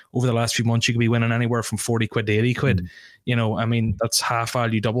threshold over the last few months, you could be winning anywhere from 40 quid to 80 quid. That's half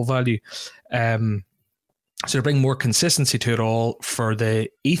value, double value. So to bring more consistency to it all for the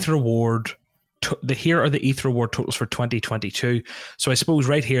ETH reward, here are the ETH reward totals for 2022. So I suppose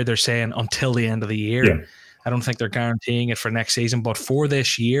right here they're saying until the end of the year. Yeah. I don't think they're guaranteeing it for next season, but for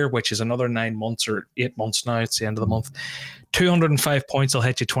this year, which is another 9 months or 8 months now, it's the end of the month, 205 points will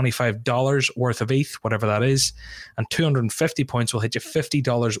hit you $25 worth of ETH, whatever that is, and 250 points will hit you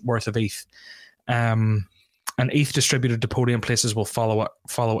 $50 worth of ETH. And ETH distributed to podium places will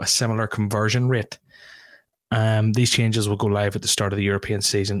follow a similar conversion rate. These changes will go live at the start of the European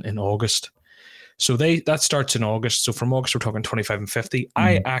season in August. So that starts in August. So from August, we're talking 25 and 50.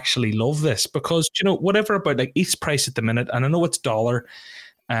 I actually love this because, whatever about like ETH's price at the minute, and I know it's dollar,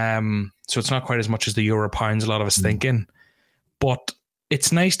 so it's not quite as much as the euro pounds a lot of us thinking, but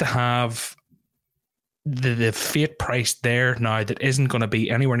it's nice to have the fiat price there now that isn't going to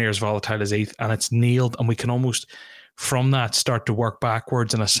be anywhere near as volatile as ETH, and it's nailed, and we can almost from that start to work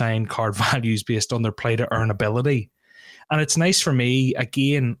backwards and assign card values based on their play to earn ability. And it's nice for me,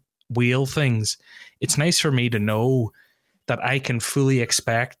 again, wheel things. It's nice for me to know that I can fully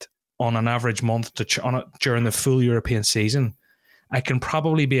expect on an average month during the full European season, I can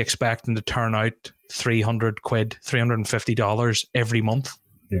probably be expecting to turn out 300 quid, $350 every month.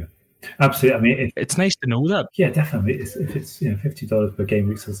 Yeah, absolutely. I mean, it's nice to know that. Yeah, definitely. If it's $50 per game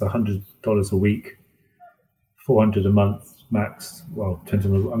week, so it's $100 a week, 400 a month max. Well, depends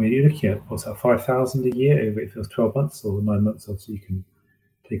on. I mean, you're looking at what's that, 5,000 a year if it was 12 months or 9 months. Obviously, you can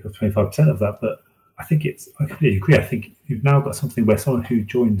take off 25% of that. But I completely agree. I think you've now got something where someone who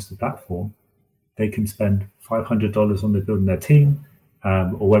joins the platform, they can spend $500 on building their team,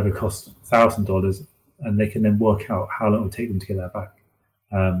 or whether it costs $1,000, and they can then work out how long it will take them to get that back.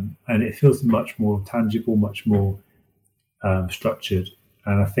 And it feels much more tangible, much more structured.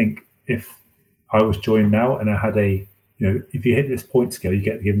 And I think if I was joined now and I had if you hit this point scale, you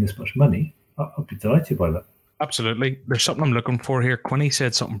get given this much money, I'd be delighted by that. Absolutely. There's something I'm looking for here. Quinny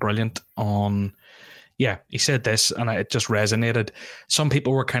said something brilliant he said this and it just resonated. Some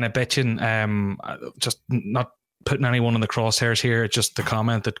people were kind of bitching, just not putting anyone in the crosshairs here. Just the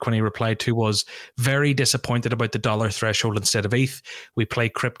comment that Quinny replied to was very disappointed about the dollar threshold instead of ETH. We play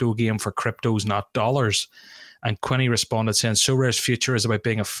crypto game for cryptos, not dollars. And Quinny responded saying, Sorare's future is about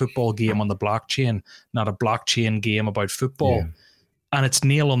being a football game on the blockchain, not a blockchain game about football. Yeah. And it's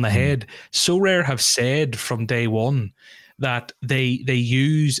nail on the head. Sorare have said from day one that they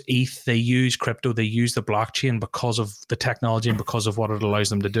use ETH, they use crypto, they use the blockchain because of the technology and because of what it allows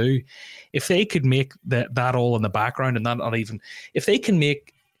them to do. If they could make that all in the background and if they can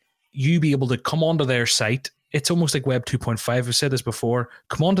make you be able to come onto their site, it's almost like Web 2.5. I've said this before.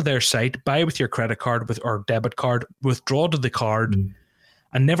 Come onto their site, buy with your credit card or debit card, withdraw to the card,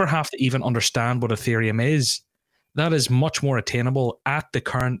 and never have to even understand what Ethereum is. That is much more attainable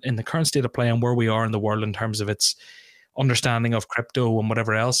in the current state of play and where we are in the world in terms of its understanding of crypto and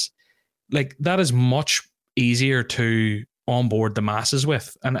whatever else. Like that is much easier to onboard the masses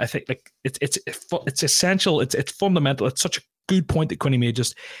with, and I think like it's essential. It's fundamental. It's such a good point that Quinny made.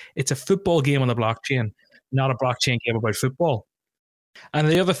 It's a football game on the blockchain, not a blockchain game about football. And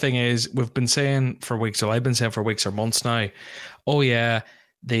the other thing is, we've been saying for weeks, or I've been saying for weeks or months now, oh yeah,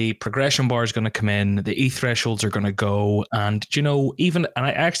 the progression bar is going to come in, the ETH thresholds are going to go, and and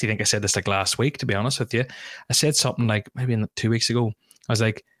I actually think I said this like last week, to be honest with you. I said something like maybe 2 weeks ago. I was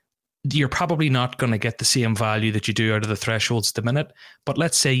like, you're probably not going to get the same value that you do out of the thresholds at the minute. But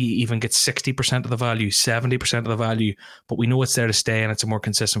let's say you even get 60% of the value, 70% of the value, but we know it's there to stay and it's a more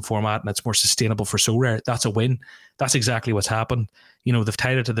consistent format and it's more sustainable for Sorare. That's a win. That's exactly what's happened. You know, they've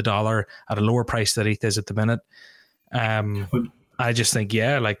tied it to the dollar at a lower price than ETH is at the minute. I just think,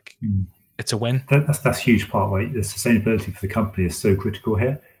 it's a win. That's a huge part, right? The sustainability for the company is so critical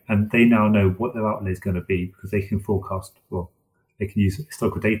here. And they now know what their outlay is going to be because they can forecast, they can use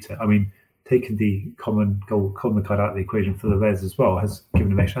historical data. I mean, taking the common card out of the equation for the res as well has given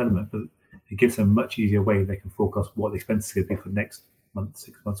them extra element, but it gives them a much easier way they can forecast what the expenses are going to be for the next month,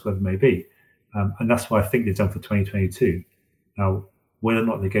 6 months, whatever it may be. And that's what I think they've done for 2022. Now, whether or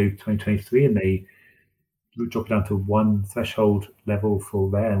not they go to 2023 and they drop it down to one threshold level for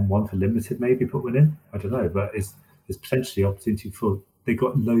rare and one for limited, maybe put one in, I don't know, but it's potentially opportunity for, they've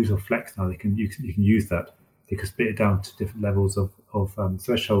got loads of flex now. You can use that. They could split it down to different levels of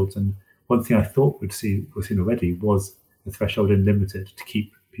thresholds. And one thing I thought we've seen already was the threshold in limited to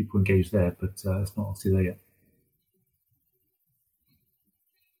keep people engaged there, but it's not obviously there yet.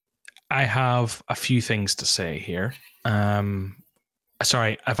 I have a few things to say here.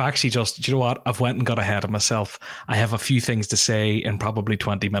 Sorry, I've actually just, do you know what? I've went and got ahead of myself. I have a few things to say in probably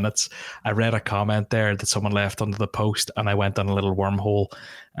 20 minutes. I read a comment there that someone left under the post and I went on a little wormhole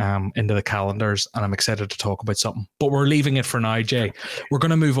into the calendars and I'm excited to talk about something. But we're leaving it for now, Jay. We're going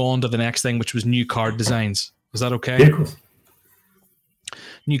to move on to the next thing, which was new card designs. Is that okay? Yeah, of course.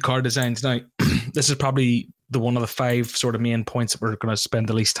 New card designs. Now, this is probably the one of the 5 sort of main points that we're going to spend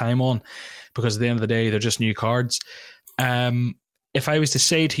the least time on because at the end of the day, they're just new cards. If I was to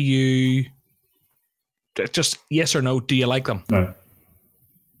say to you, just yes or no, do you like them? No.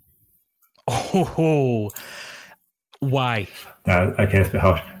 Oh, why? Okay, that's a bit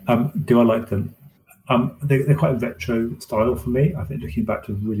harsh. Do I like them? They're quite a retro style for me. I think looking back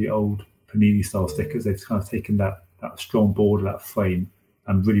to really old Panini style stickers, they've kind of taken that strong border, that frame,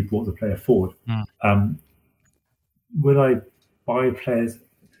 and really brought the player forward. Would I buy players?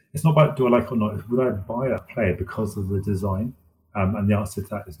 It's not about do I like it or not. It's would I buy a player because of the design? And the answer to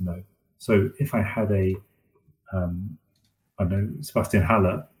that is no. So if I had I don't know, Sebastian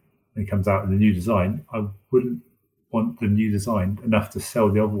Haller, when he comes out in the new design, I wouldn't want the new design enough to sell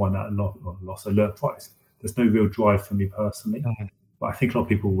the other one at a loss alert price. There's no real drive for me personally, but I think a lot of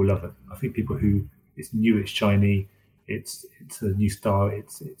people will love it. I think people who, it's new, it's shiny, it's a new style,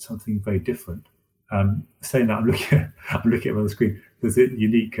 it's something very different. Saying that, I'm looking at him on the screen. There's a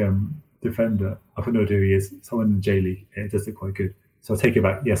unique defender. I don't know who he is. Someone in the J League. It does look quite good. So I'll take it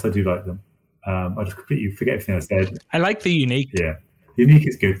back. Yes, I do like them. I just completely forget everything I said. I like the unique. Yeah, the unique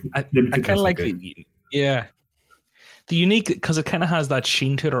is good. I kind of like the unique because it kind of has that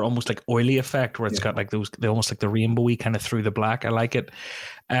sheen to it, or almost like oily effect, where it's got like those, they almost like the rainbowy kind of through the black. I like it.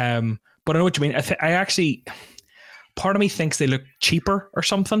 But I know what you mean. I actually, part of me thinks they look cheaper or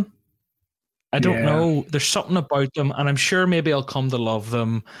something. I don't know. There's something about them, and I'm sure maybe I'll come to love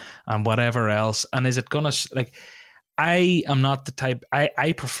them and whatever else. And is it gonna like? I am not the type.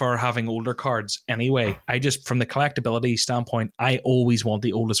 I prefer having older cards anyway. I just, from the collectability standpoint, I always want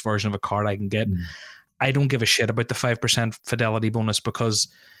the oldest version of a card I can get. I don't give a shit about the 5% fidelity bonus because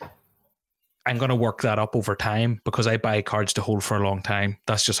I'm going to work that up over time because I buy cards to hold for a long time.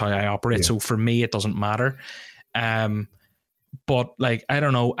 That's just how I operate. Yeah. So for me, it doesn't matter. But like, I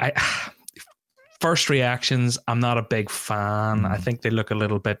don't know. First reactions, I'm not a big fan. I think they look a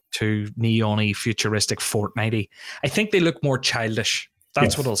little bit too neon-y, futuristic, Fortnite-y. I think they look more childish.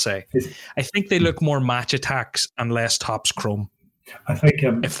 That's what I'll say. I think they look more match attacks and less Topps Chrome. I think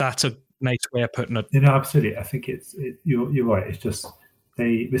if that's a nice way of putting it. You know, absolutely. I think you're right. It's just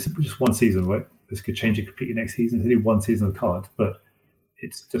this is just one season, right? This could change it completely next season. It's only one season of the card, but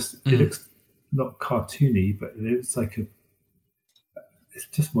it's just it looks not cartoony, but it's like it's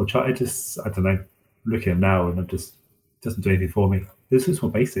just more child. I don't know. I'm looking at it now, and it just doesn't do anything for me. This is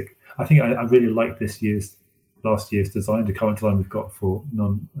more basic. I think I really like last year's design, the current design we've got for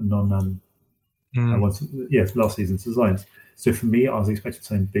last season's designs. So for me, I was expecting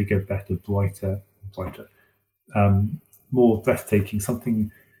something bigger, better, brighter, more breathtaking.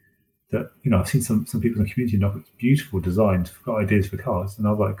 Something that I've seen some people in the community know it's beautiful designs, got ideas for cards, and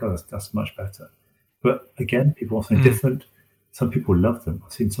I was like, God, that's much better. But again, people want something different. Some people love them.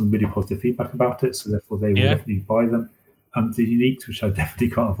 I've seen some really positive feedback about it, so therefore they will definitely buy them. The uniques, which I definitely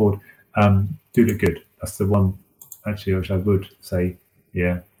can't afford, do look good. That's the one, actually, which I would say,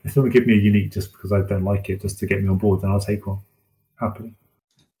 if someone give me a unique just because I don't like it, just to get me on board, then I'll take one happily.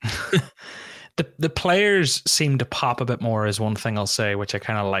 The players seem to pop a bit more, is one thing I'll say, which I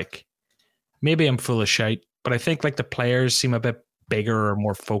kind of like. Maybe I'm full of shite, but I think like the players seem a bit bigger or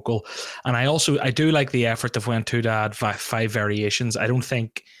more focal. And I do like the effort they've went to add 5 variations. I don't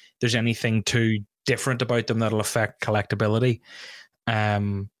think there's anything too different about them that'll affect collectability.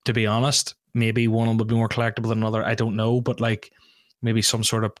 To be honest, maybe one will be more collectible than another. I don't know, but like maybe some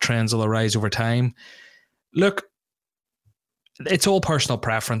sort of trends will arise over time. Look, it's all personal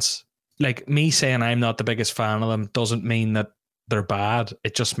preference. Like me saying I'm not the biggest fan of them doesn't mean that they're bad.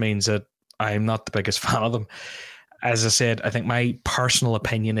 It just means that I'm not the biggest fan of them. As I said, I think my personal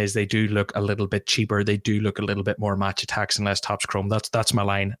opinion is they do look a little bit cheaper. They do look a little bit more match attacks and less Topps Chrome. That's my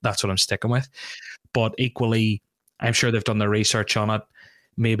line. That's what I'm sticking with. But equally, I'm sure they've done their research on it.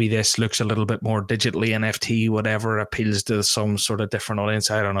 Maybe this looks a little bit more digitally NFT, whatever, appeals to some sort of different audience.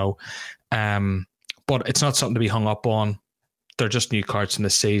 I don't know. But it's not something to be hung up on. They're just new cards in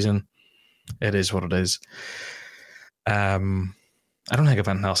this season. It is what it is. I don't think I have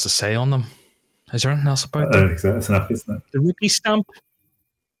anything else to say on them. Is there anything else about I don't think so. That's enough, isn't it? The rookie stamp?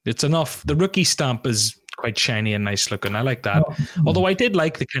 It's enough. The rookie stamp is quite shiny and nice looking. I like that. Although I did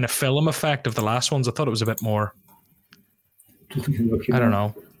like the kind of film effect of the last ones. I thought it was a bit more... I don't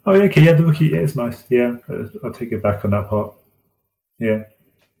know. Oh, yeah, okay. Yeah, the rookie is nice. Yeah, I'll take it back on that part. Yeah.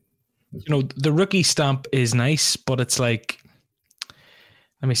 You know, the rookie stamp is nice, but it's like...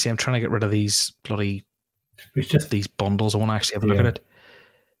 Let me see. I'm trying to get rid of these bloody... these bundles. I want to actually have a look at it.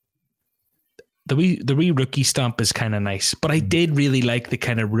 The wee rookie stamp is kind of nice, but I did really like the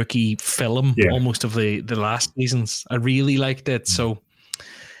kind of rookie film almost of the last seasons. I really liked it. So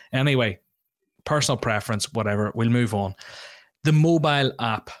anyway, personal preference, whatever. We'll move on. The mobile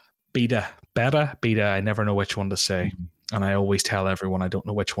app, beta, I never know which one to say. And I always tell everyone I don't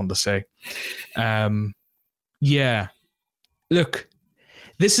know which one to say. Yeah. Look,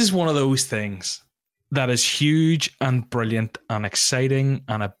 this is one of those things that is huge and brilliant and exciting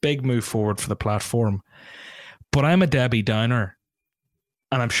and a big move forward for the platform. But I'm a Debbie Downer,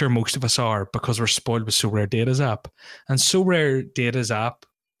 and I'm sure most of us are, because we're spoiled with Sorare Data's app. And Sorare Data's app,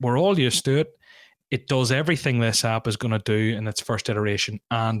 we're all used to it. It does everything this app is going to do in its first iteration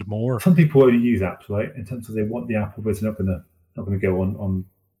and more. Some people only use apps, right? In terms of they want the app, but it's not going to go on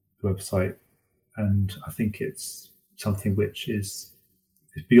the website. And I think it's something which is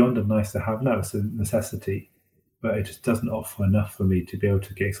beyond a nice to have now. It's a necessity, but it just doesn't offer enough for me to be able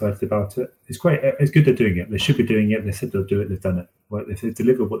to get excited about it. It's great. It's good they're doing it. They should be doing it. They said they'll do it. They've done it. Right? They've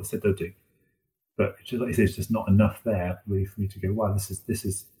delivered what they said they'll do. But it's just, like I say, it's just not enough there really for me to go, wow, this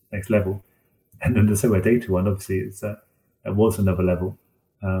is next level. And then the Sorare Data one, obviously, it was another level.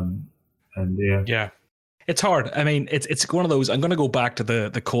 Yeah. It's hard. I mean, it's one of those. I'm going to go back to the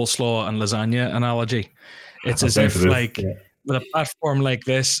coleslaw and lasagna analogy. It's as if with a platform like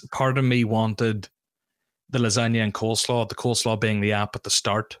this, part of me wanted the lasagna and coleslaw, the coleslaw being the app at the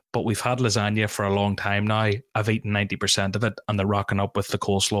start, but we've had lasagna for a long time now. I've eaten 90% of it, and they're rocking up with the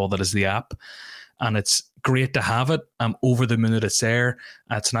coleslaw that is the app. And it's great to have it. I'm over the moon that it's there.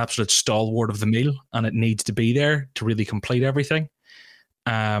 It's an absolute stalwart of the meal, and it needs to be there to really complete everything.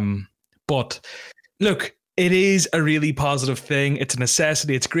 But look, it is a really positive thing. It's a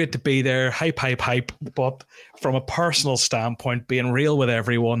necessity. It's great to be there. Hype. But from a personal standpoint, being real with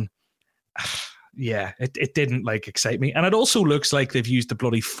everyone, yeah, it didn't excite me. And it also looks like they've used the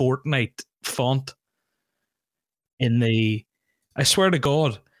bloody Fortnite font I swear to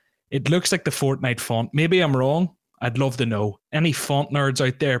God, it looks like the Fortnite font. Maybe I'm wrong. I'd love to know. Any font nerds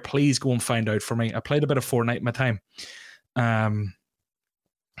out there, please go and find out for me. I played a bit of Fortnite in my time.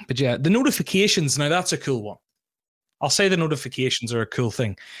 But yeah, the notifications, now that's a cool one. I'll say the notifications are a cool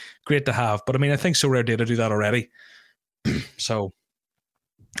thing. Great to have. But I mean, I think Sorare Data do that already. So,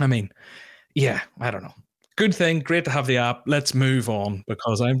 I mean, yeah, I don't know. Good thing. Great to have the app. Let's move on,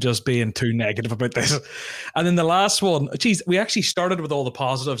 because I'm just being too negative about this. And then the last one, geez, we actually started with all the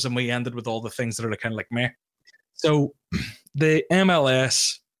positives and we ended with all the things that are kind of like meh. So the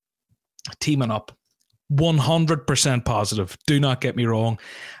MLS teaming up, 100% positive. Do not get me wrong.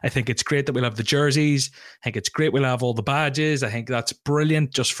 I think it's great that we'll have the jerseys. I think it's great we'll have all the badges. I think that's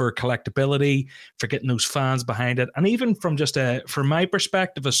brilliant just for collectability, for getting those fans behind it. And even from from my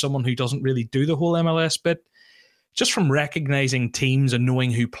perspective as someone who doesn't really do the whole MLS bit, just from recognizing teams and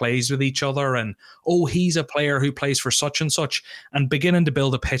knowing who plays with each other and, oh, he's a player who plays for such and such, and beginning to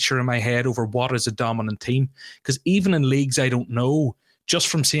build a picture in my head over what is a dominant team. Because even in leagues I don't know, just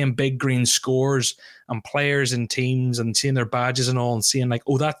from seeing big green scores and players in teams and seeing their badges and all and seeing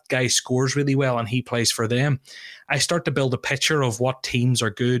oh, that guy scores really well and he plays for them, I start to build a picture of what teams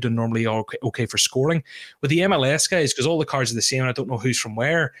are good and normally okay for scoring. With the MLS guys, because all the cards are the same and I don't know who's from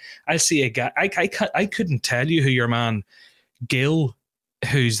where, I see a guy, I couldn't tell you who your man Gil,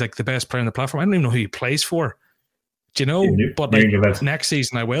 who's the best player on the platform, I don't even know who he plays for. Do you know? But like next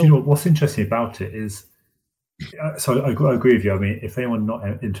season, I will. Do you know what's interesting about it is? So I agree with you. I mean, if anyone not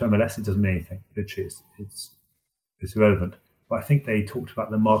into MLS, it doesn't mean anything. Literally, it's irrelevant. But I think they talked about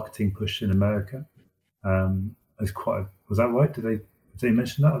the marketing push in America. As was that right? Did they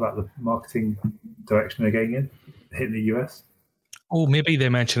mention that about the marketing direction they're going in, hitting the US? Oh, maybe they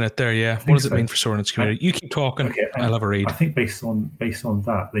mention it there. Yeah. What does it mean for Soren's community? You keep talking. Okay, I'll have a read. I think based on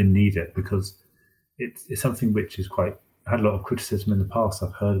that, they need it because it's something which is quite had a lot of criticism in the past.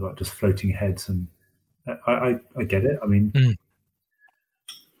 I've heard about just floating heads, and I get it. I mean,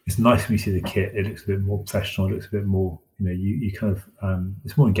 it's nice when you see the kit. It looks a bit more professional. It looks a bit more, you kind of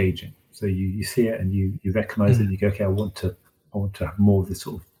it's more engaging. So you see it and you recognize it. And you go, okay, I want to have more of this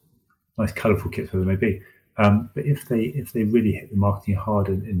sort of nice, colourful kits, whatever they may be. But if they really hit the marketing hard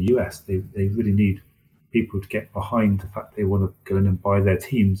in the US, they really need people to get behind the fact they want to go in and buy their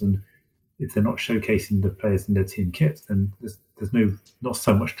teams. And if they're not showcasing the players in their team kits, then there's not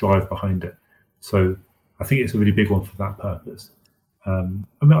so much drive behind it. So I think it's a really big one for that purpose. I'm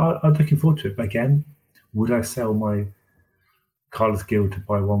looking forward to it. But again, would I sell my Carlos Gil to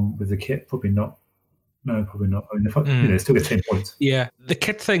buy one with the kit? Probably not. No, probably not. I mean, if I, still get 10 points. Yeah, the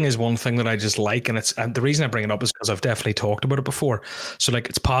kit thing is one thing that I just like, and the reason I bring it up is because I've definitely talked about it before. So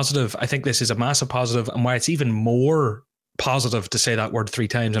it's positive. I think this is a massive positive, and why it's even more positive to say that word 3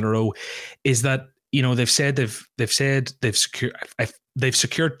 times in a row is that they've said they've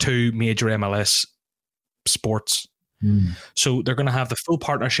secured 2 major MLS sports. So they're going to have the full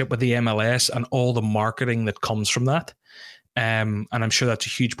partnership with the MLS and all the marketing that comes from that. And I'm sure that's a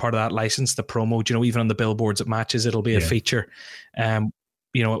huge part of that license, the promo, even on the billboards at matches, it'll be a feature, it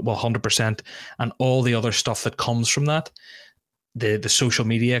will 100%, and all the other stuff that comes from that, the social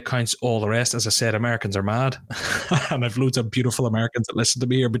media accounts, all the rest. As I said, Americans are mad, and I've loads of beautiful Americans that listen to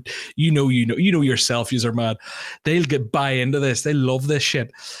me here, but yourself, you're mad. They'll buy into this. They love this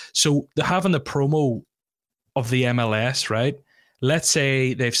shit. So having the promo of the MLS, right? Let's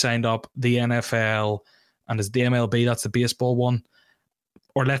say they've signed up the NFL, and it's the MLB, that's the baseball one.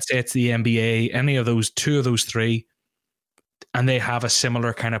 Or let's say it's the NBA, any of those, 2 of those 3, and they have a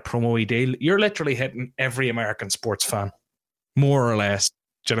similar kind of promo-y deal. You're literally hitting every American sports fan, more or less,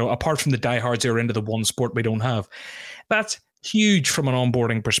 apart from the diehards who are into the one sport we don't have. That's huge from an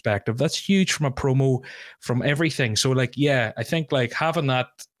onboarding perspective. That's huge from a promo, from everything. So, I think having that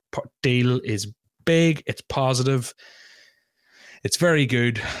deal is big. It's positive. It's very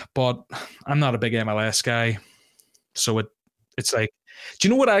good, but I'm not a big MLS guy. So it's do you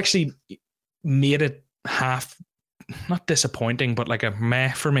know what actually made it half, not disappointing, but a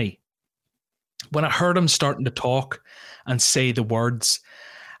meh for me? When I heard him starting to talk and say the words,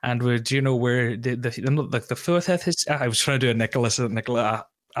 and where the fourth, I was trying to do a Nicola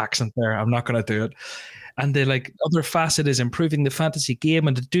accent there. I'm not going to do it. And the other facet is improving the fantasy game.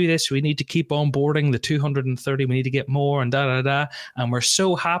 And to do this, we need to keep onboarding the 230. We need to get more and da. And we're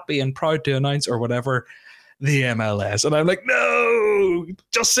so happy and proud to announce, or whatever, the MLS. And I'm like, no,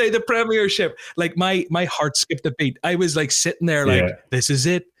 just say the Premiership. My heart skipped a beat. I was sitting there this is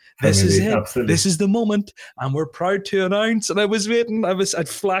it. This is it. Absolutely. This is the moment. And we're proud to announce. And I was waiting. I had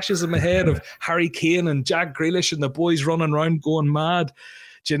flashes in my head of Harry Kane and Jack Grealish and the boys running around going mad.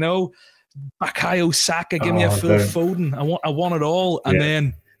 Bakayo Saka, give me a Phil Foden. I want it all. And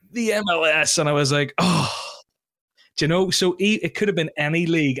then the MLS, and I was like, so it could have been any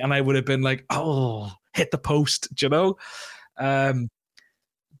league, and I would have been hit the post,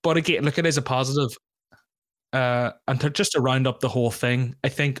 but again, look, it is a positive. And to round up the whole thing, I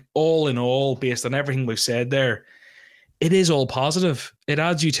think all in all, based on everything we've said there, it is all positive. It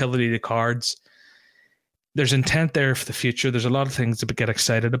adds utility to cards. There's intent there for the future. There's a lot of things to get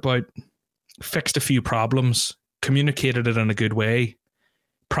excited about. Fixed a few problems, communicated it in a good way,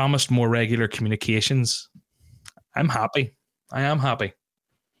 promised more regular communications. I'm happy. I am happy.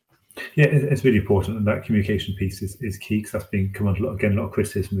 Yeah, it's really important, and that communication piece is key, because that's been come under a lot of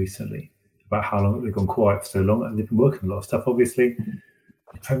criticism recently about how long they've gone quiet for so long, and they've been working a lot of stuff. Obviously,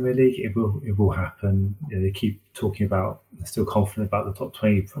 the Premier League, it will happen. They keep talking about, they're still confident about the top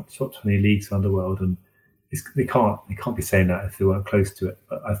 20 leagues around the world, and they can't be saying that if they weren't close to it.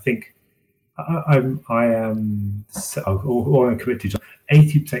 But I think I'm committed to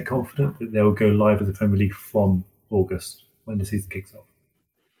 80% confident that they will go live with the Premier League from August when the season kicks off.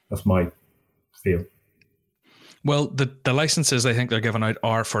 That's my feel. Well, the licenses I think they're giving out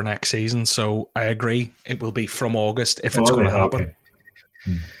are for next season, so I agree it will be from August if it's going to happen.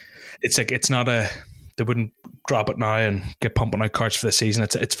 Okay. It's not they wouldn't drop it now and get pumping out cards for the season.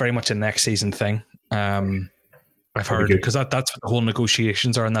 It's very much a next season thing. I've heard, because that's what the whole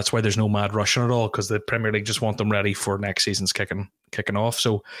negotiations are, and that's why there's no mad rushing at all, because the Premier League just want them ready for next season's kicking off.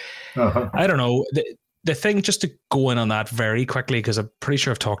 So I don't know. The thing, just to go in on that very quickly, because I'm pretty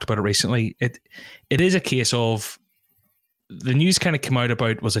sure I've talked about it recently, it is a case of the news kind of came out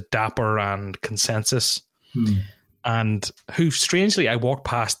about, was it Dapper and Consensus, and who, strangely, I walked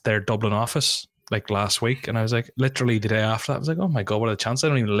past their Dublin office like last week, and I was like, literally the day after that, I was like, oh my God, what a chance. I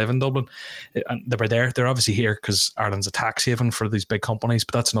don't even live in Dublin. And they were there. They're obviously here because Ireland's a tax haven for these big companies,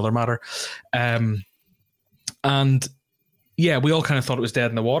 but that's another matter. And yeah, we all kind of thought it was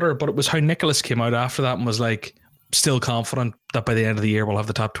dead in the water, but it was how Nicholas came out after that and was like, still confident that by the end of the year we'll have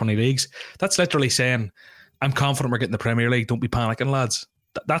the top 20 leagues. That's literally saying, I'm confident we're getting the Premier League. Don't be panicking, lads.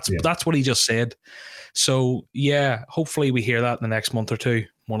 That's what he just said. So yeah, hopefully we hear that in the next month or two.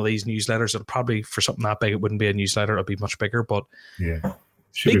 One of these newsletters. It'll probably, for something that big, it wouldn't be a newsletter. It'll be much bigger. But yeah,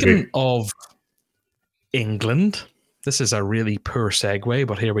 speaking of England, this is a really poor segue,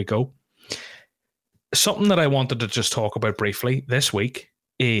 but here we go. Something that I wanted to just talk about briefly this week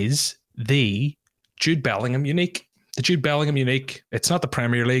is the Jude Bellingham unique. The Jude Bellingham unique. It's not the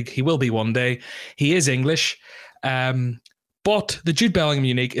Premier League. He will be one day. He is English. But the Jude Bellingham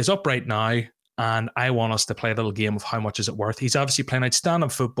unique is up right now, and I want us to play a little game of how much is it worth. He's obviously playing outstanding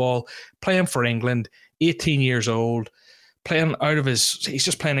football, playing for England, 18 years old, he's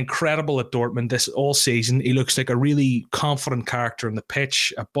just playing incredible at Dortmund this all season. He looks like a really confident character on the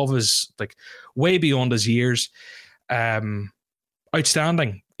pitch, above his, like, way beyond his years.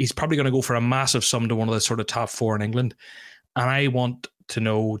 Outstanding. He's probably going to go for a massive sum to one of the sort of top four in England. And I want to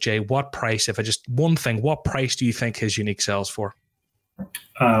know, Jay, what price, what price do you think his unique sells for?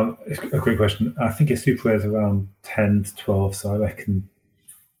 It's a great question. I think his super is around 10 to 12, so I reckon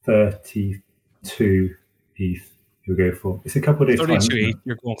 32 ETH you'll go for. It's a couple of days 32 ETH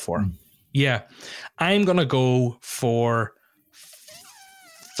you're going for. Yeah. I'm going to go for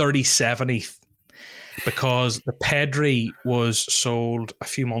 37 ETH, because the Pedri was sold a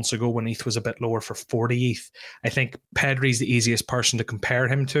few months ago when ETH was a bit lower for 40 ETH. I think Pedri's the easiest person to compare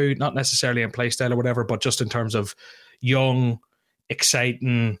him to, not necessarily in playstyle or whatever, but just in terms of young,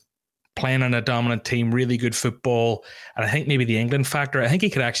 exciting, playing on a dominant team, really good football. And I think maybe the England factor, I think he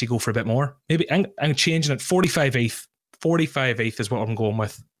could actually go for a bit more. Maybe I'm changing it. 45 ETH. 45 ETH is what I'm going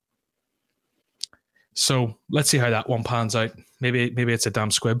with. So let's see how that one pans out. Maybe it's a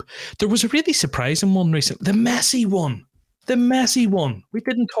damn squib. There was a really surprising one recently. The Messi one. We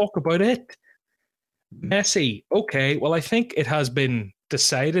didn't talk about it. Messi. Okay. Well, I think it has been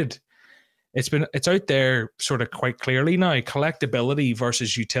decided. It's out there sort of quite clearly now. Collectability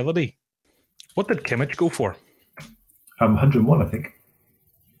versus utility. What did Kimmich go for? 101, I think.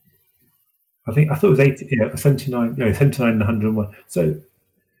 I thought it was 80. Yeah, 79. No, 79 and 101. So,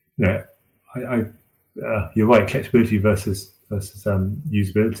 you're right. Catchability versus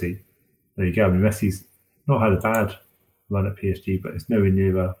usability. There you go. I mean, Messi's not had a bad run at PSG, but it's nowhere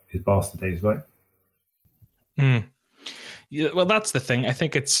near his Barca days, right? Yeah. Well, that's the thing. I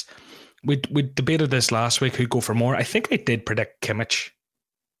think it's. We debated this last week, who'd go for more. I think I did predict Kimmich.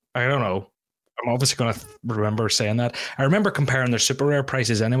 I don't know. I'm obviously going to remember saying that. I remember comparing their super rare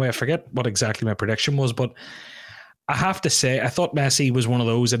prices anyway. I forget what exactly my prediction was, but I have to say, I thought Messi was one of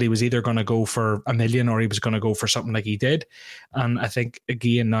those that he was either going to go for $1 million or he was going to go for something like he did. And I think,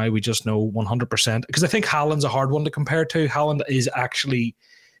 again, now we just know 100%. Because I think Haaland's a hard one to compare to. Haaland is actually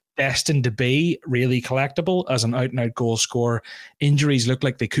destined to be really collectible as an out-and-out goal scorer. Injuries look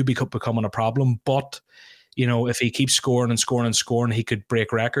like they could be becoming a problem, but if he keeps scoring and scoring and scoring, he could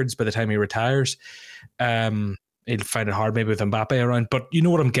break records by the time he retires. He'll find it hard maybe with Mbappe around, but you know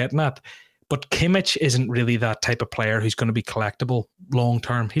what I'm getting at. But Kimmich isn't really that type of player who's going to be collectible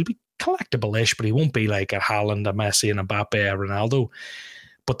long-term. He'll be collectible-ish, but he won't be like a Haaland, a Messi, and a Mbappe, a Ronaldo.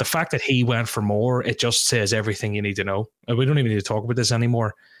 But the fact that he went for more, it just says everything you need to know. And we don't even need to talk about this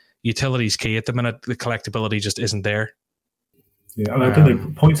anymore. Utility's key at the minute. The collectability just isn't there. Yeah, I don't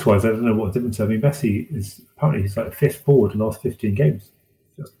know, points-wise, I don't know what the difference is. I mean, Messi is apparently he's like fifth forward in the last 15 games.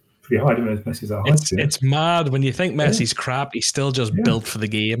 That's pretty high. I don't know if Messi's that high. It's mad. When you think Messi's crap, he's still just built for the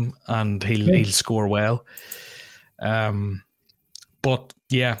game, and he'll score well. But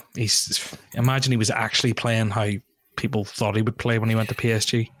yeah, imagine he was actually playing how people thought he would play when he went to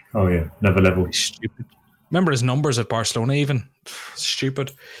PSG. Oh yeah, another level. He's stupid. Remember his numbers at Barcelona even?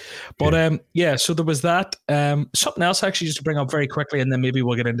 Stupid. But so there was that. Something else actually just to bring up very quickly, and then maybe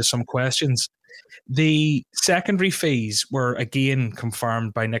we'll get into some questions. The secondary fees were again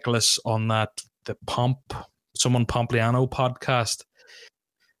confirmed by Nicholas on the Pompliano podcast.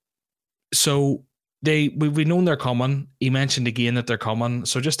 So we've known they're coming. He mentioned again that they're coming.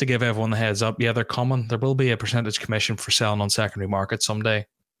 So just to give everyone the heads up, yeah, they're coming. There will be a percentage commission for selling on secondary market someday.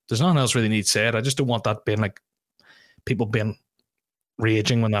 There's nothing else really needs said. I just don't want that being like people being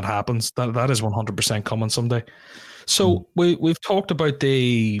raging when that happens. That is 100% coming someday. So we've talked about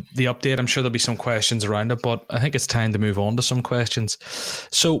the update. I'm sure there'll be some questions around it, but I think it's time to move on to some questions.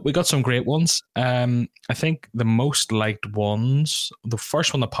 So we got some great ones. I think the most liked ones, the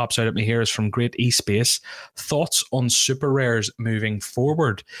first one that pops out at me here is from Great eSpace. Thoughts on super rares moving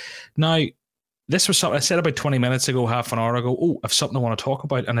forward? Now, this was something I said about 20 minutes ago, half an hour ago. Oh, I've something I want to talk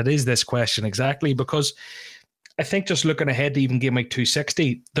about, and it is this question exactly, because I think just looking ahead to even Game Week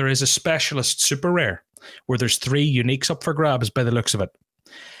 260, there is a specialist super rare where there's 3 uniques up for grabs by the looks of it,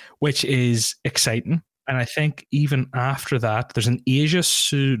 which is exciting. And I think even after that, there's an Asia,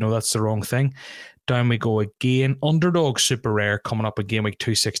 no, that's the wrong thing. Down we go again. Underdog super rare coming up in Game Week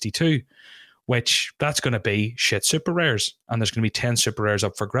 262, which that's going to be shit super rares. And there's going to be 10 super rares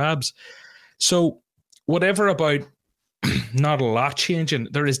up for grabs. So whatever about not a lot changing,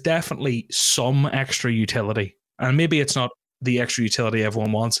 there is definitely some extra utility. And maybe it's not the extra utility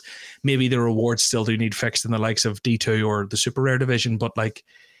everyone wants. Maybe the rewards still do need fixed in the likes of D2 or the super rare division, but like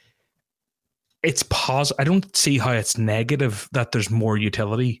it's I don't see how it's negative that there's more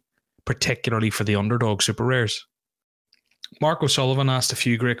utility, particularly for the underdog super rares. Mark O'Sullivan asked a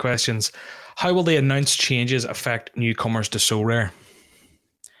few great questions. How will the announced changes affect newcomers to So Rare?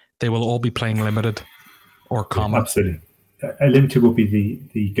 They will all be playing limited or common. Yeah, absolutely. A limited will be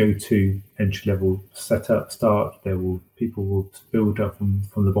the go-to entry level setup start. People will build up from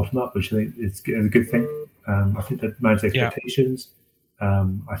the bottom up, which I think is a good thing. I think that manages expectations. Yeah.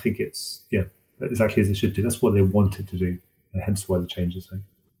 I think it's exactly as it should do. That's what they wanted to do, hence why the changes.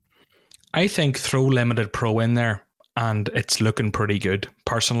 I think throw Limited Pro in there, and it's looking pretty good.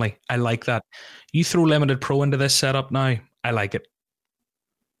 Personally, I like that. You throw Limited Pro into this setup now, I like it.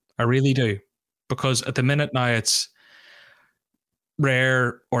 I really do, because at the minute now it's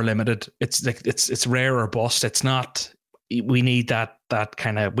rare or limited. It's like it's rare or bust. It's not. We need that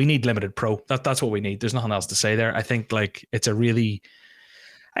kind of. We need Limited Pro. That's what we need. There's nothing else to say there. I think like it's a really.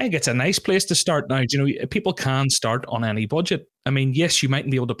 I think it's a nice place to start now. You know, people can start on any budget. I mean, yes, you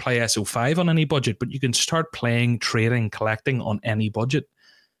mightn't be able to play SO5 on any budget, but you can start playing, trading, collecting on any budget.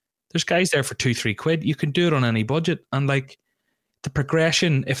 There's guys there for £2-3 You can do it on any budget, and like. The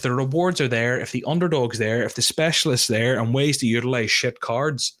progression, if the rewards are there, if the underdog's there, if the specialist's there, and ways to utilize shit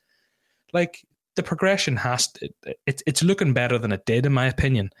cards, like the progression it's looking better than it did, in my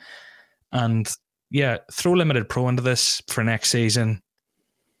opinion. And yeah, throw Limited Pro into this for next season.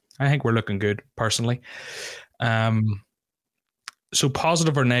 I think we're looking good, personally. So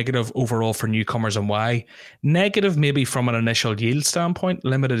positive or negative overall for newcomers, and why? Negative maybe from an initial yield standpoint.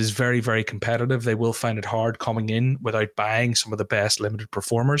 Limited is very, very competitive. They will find it hard coming in without buying some of the best limited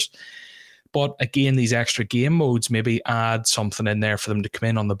performers. But again, these extra game modes maybe add something in there for them to come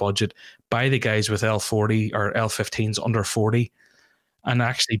in on the budget, buy the guys with L40 or L15s under 40 and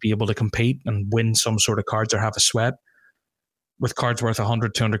actually be able to compete and win some sort of cards or have a sweat with cards worth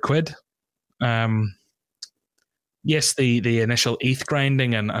 100, £200. Yes, the initial ETH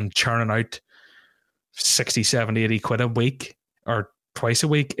grinding and churning out 60, 70, 80 quid a week or twice a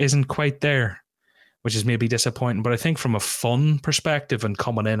week isn't quite there, which is maybe disappointing. But I think from a fun perspective and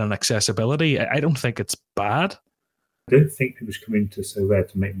coming in and accessibility, I don't think it's bad. I don't think people should come into So Rare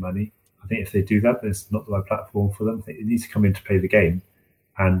to make money. I think if they do that, then it's not the right platform for them. I think it needs to come in to play the game.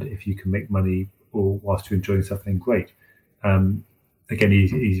 And if you can make money or whilst you're enjoying something, great. Again,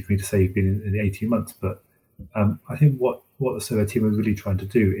 easy for me to say you've been in 18 months, but I think what the So Rare team are really trying to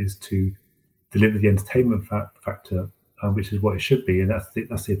do is to deliver the entertainment factor, which is what it should be, and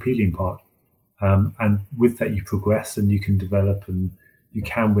that's the appealing part. And with that, you progress and you can develop, and you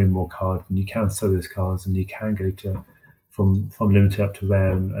can win more cards, and you can sell those cards, and you can go to from limited up to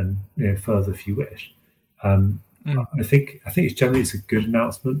rare, and further if you wish. I think it's a good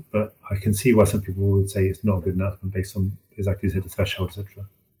announcement, but I can see why some people would say it's not a good announcement based on exactly as you said, the threshold, etc.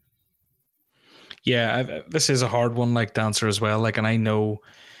 Yeah, this is a hard one, like to answer as well. Like, and I know,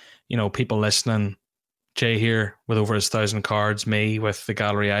 people listening, Jay here with over 1,000 cards, me with the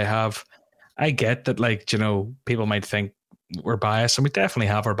gallery I have. I get that, like, people might think we're biased, and we definitely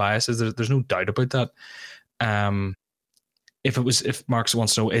have our biases. There's no doubt about that. If Mark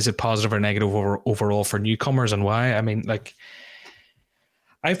wants to know, is it positive or negative overall for newcomers and why? I mean, like,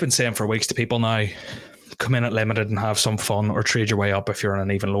 I've been saying for weeks to people now, come in at limited and have some fun, or trade your way up if you're on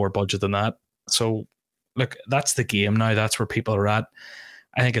an even lower budget than that. So, look, that's the game now. That's where people are at.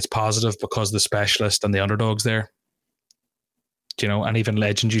 I think it's positive because the specialist and the underdog's there, and even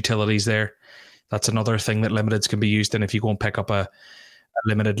legend utilities there. That's another thing that limiteds can be used in. If you go and pick up a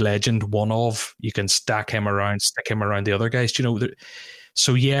limited legend one of, you can stick him around the other guys. Do you know?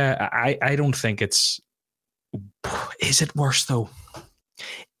 So yeah, I don't think it's. Is it worse though?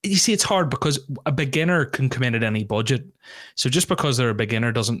 You see, it's hard because a beginner can come in at any budget. So just because they're a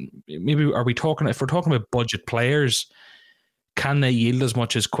beginner doesn't. Maybe if we're talking about budget players, can they yield as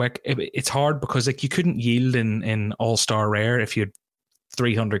much as Quick? It's hard because like you couldn't yield in All-Star Rare if you had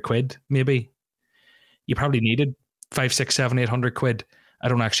 300 quid. Maybe you probably needed 5, 6, 7, 800 quid. I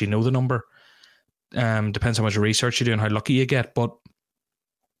don't actually know the number. Depends how much research you do and how lucky you get. But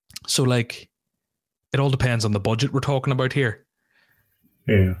so like, it all depends on the budget we're talking about here.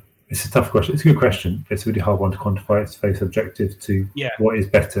 Yeah, it's a tough question. It's a good question. It's a really hard one to quantify. It's very subjective to what is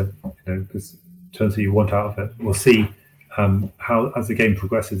better, because in terms of what you want out of it. We'll see how, as the game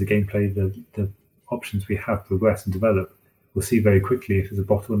progresses, the gameplay, the options we have progress and develop. We'll see very quickly if there's a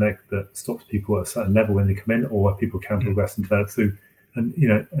bottleneck that stops people at a certain level when they come in, or people can progress and develop through. And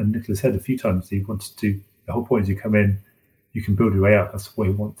and Nicholas said a few times he wants to. The whole point is you come in, you can build your way up. That's what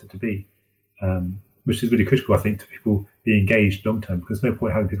he wants it to be, which is really critical, I think, to people be engaged long term. Because there's no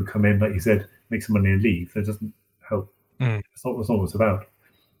point having people come in, like you said, make some money and leave. That doesn't help. That's not what it's about.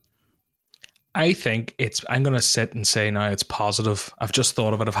 I think I'm going to sit and say now it's positive. I've just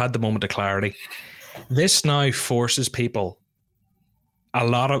thought of it. I've had the moment of clarity. This now forces people, a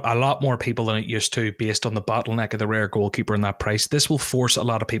lot more people than it used to, based on the bottleneck of the rare goalkeeper and that price. This will force a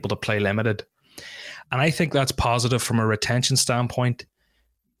lot of people to play limited. And I think that's positive from a retention standpoint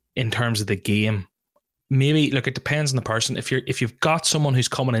in terms of the game. Maybe, look, it depends on the person. If you've got someone who's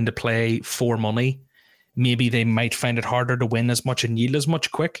coming in to play for money, maybe they might find it harder to win as much and yield as much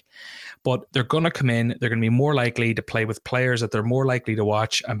Quick. But they're going to come in, they're going to be more likely to play with players that they're more likely to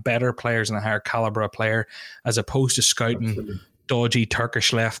watch, and better players and a higher caliber of player, as opposed to scouting dodgy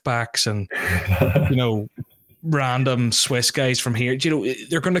Turkish left backs and random Swiss guys from here.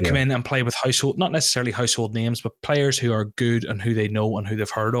 They're going to come in and play with not necessarily household names, but players who are good and who they know and who they've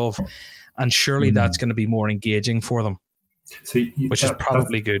heard of. And surely that's going to be more engaging for them, which is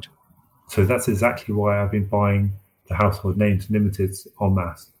probably good. So that's exactly why I've been buying the household names limiteds en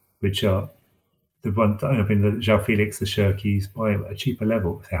masse, which are the one. I mean, the João Felix, the Shirkies, by a cheaper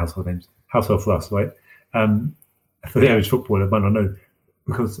level. Say household names, household for us, right? For the average footballer, might not know,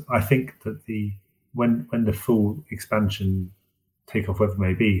 because I think that when the full expansion takeoff, whatever it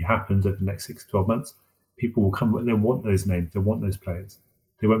may be, happens over the next 6 to 12 months, people will come. They want those names. They want those players.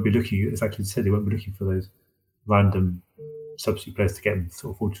 They won't be looking, exactly as you said, they won't be looking for those random substitute players to get them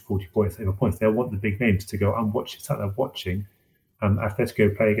sort of 40 points, over points. They'll want the big names to go and watch. It's like they're watching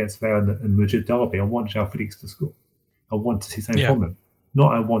Atletico play against Real and Madrid derby. I want João Felix to score. I want to see something from him.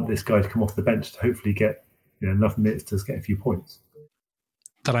 Not I want this guy to come off the bench to hopefully get enough minutes to get a few points.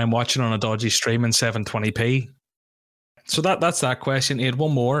 That I'm watching on a dodgy stream in 720p. So that's that question. You had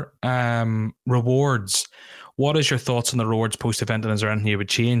one more. Rewards. What is your thoughts on the rewards post-event, and is there anything you would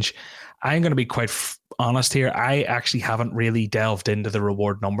change? I'm going to be quite honest here. I actually haven't really delved into the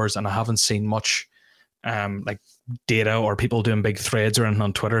reward numbers, and I haven't seen much like data or people doing big threads or anything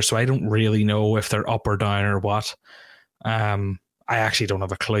on Twitter, so I don't really know if they're up or down or what. I actually don't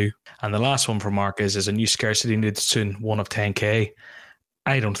have a clue. And the last one for Mark is a new scarcity needed soon, 1 of 10k.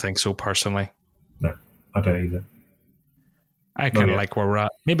 I don't think so personally. No, I don't either. I kind of like where we're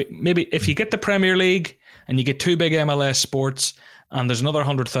at. Maybe if you get the Premier League and you get 2 big MLS sports and there's another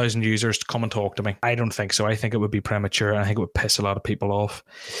 100,000 users to come and talk to me. I don't think so. I think it would be premature, and I think it would piss a lot of people off.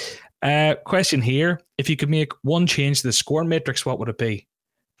 Question here. If you could make one change to the score matrix, what would it be?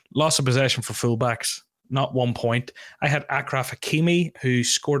 Loss of possession for fullbacks, not 1 point. I had Achraf Hakimi, who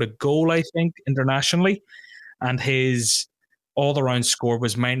scored a goal, I think, internationally, and his all-around score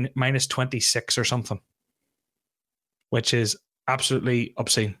was minus 26 or something, which is absolutely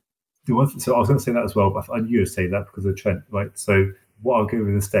obscene. So I was going to say that as well, but I knew you would say that because of Trent, right? So what I'll go with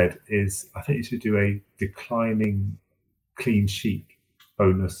instead is I think you should do a declining clean sheet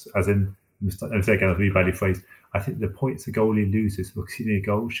bonus, as in, I'm saying again, a really badly phrased. I think the points a goalie loses for conceding a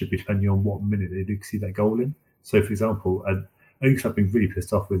goal should be depending on what minute they do concede that goal in. So, for example, I think I've been really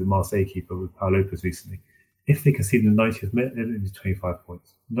pissed off with the Marseille keeper, with Pau Lopez recently. If they concede in the 90th minute, they lose 25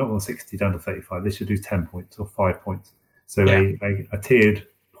 points. Not on 60 down to 35. They should lose 10 points or 5 points. So a tiered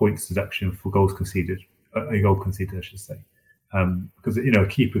points deduction for goals conceded, a goal conceded, I should say. Because, a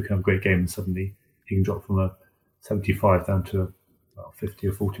keeper can have a great game and suddenly he can drop from a 75 down to 50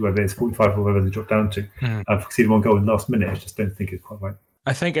 or 40, whatever it is, 45 or whatever they drop down to. For conceding one goal in the last minute, I just don't think it's quite right.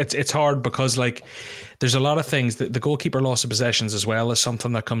 I think it's hard because like there's a lot of things that the goalkeeper loss of possessions as well is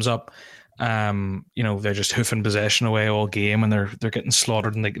something that comes up. They're just hoofing possession away all game and they're getting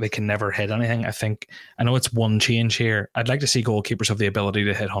slaughtered and they can never hit anything. I know it's one change here. I'd like to see goalkeepers have the ability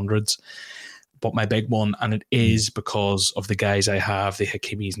to hit hundreds, but my big one, and it is because of the guys I have, the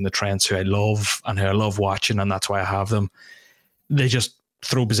Hakimis and the Trents who I love and who I love watching, and that's why I have them. They just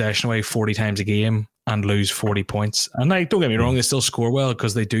throw possession away 40 times a game and lose 40 points. And like, don't get me wrong, they still score well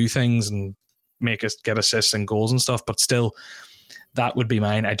because they do things and make us get assists and goals and stuff, but still, that would be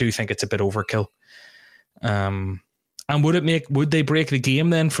mine. I do think it's a bit overkill. And would they break the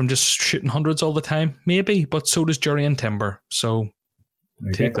game then from just shooting hundreds all the time? Maybe, but so does Jurrien Timber. So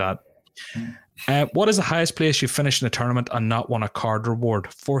take that. What is the highest place you've finished in a tournament and not won a card reward?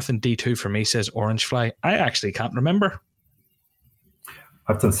 4th in D2 for me, says Orangefly. I actually can't remember.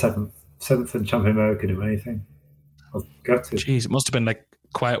 I've done 7th in Champion America, or anything. I've got to. Jeez, it must have been like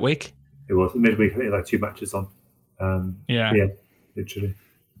quiet week. It was midweek. I think like 2 matches on. Yeah, literally.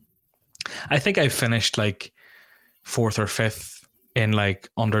 I think I finished like 4th or 5th in like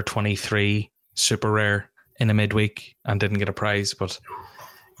under 23 super rare in a midweek and didn't get a prize, but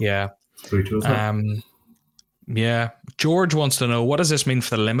yeah. Yeah. George wants to know, what does this mean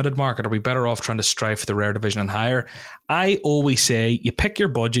for the limited market? Are we better off trying to strive for the rare division and higher? I always say you pick your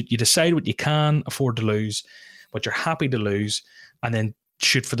budget, you decide what you can afford to lose, what you're happy to lose, and then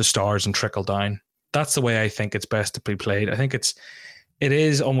shoot for the stars and trickle down. That's the way I think it's best to be played. I think it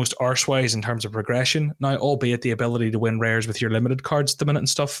is almost arse-wise in terms of progression. Now, albeit the ability to win rares with your limited cards at the minute and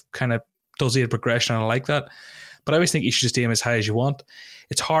stuff kind of does aid progression, and I like that. But I always think you should just aim as high as you want.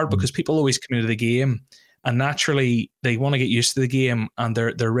 It's hard because people always come into the game and naturally they want to get used to the game, and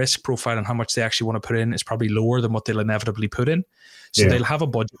their risk profile and how much they actually want to put in is probably lower than what they'll inevitably put in. So they'll have a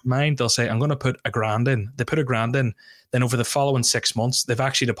budget in mind. They'll say, I'm going to put $1,000 in. They put $1,000 in. Then over the following 6 months, they've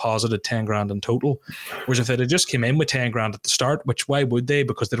actually deposited 10 grand in total. Whereas if they'd just came in with 10 grand at the start, which why would they?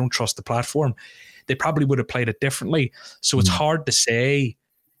 Because they don't trust the platform. They probably would have played it differently. So it's hard to say,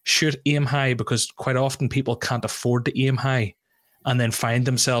 should aim high, because quite often people can't afford to aim high and then find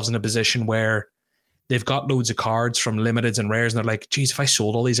themselves in a position where they've got loads of cards from limiteds and rares, and they're like, geez, if I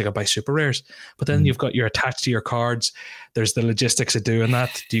sold all these, I could buy super rares. But then you're attached to your cards. There's the logistics of doing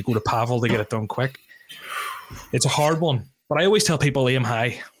that. Do you go to Pavel to get it done quick? It's a hard one. But I always tell people aim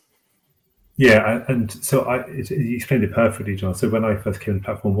high. Yeah, and so you explained it perfectly, John. So when I first came to the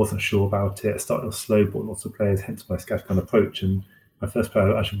platform, I wasn't sure about it. I started off slow, bought lots of players, hence my scattergun approach. And my first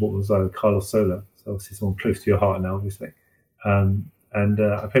player I actually bought was Carlos Sola. So obviously someone close to your heart now, obviously. And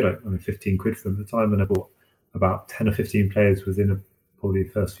I paid like 15 quid for them at the time, and I bought about 10 or 15 players within probably the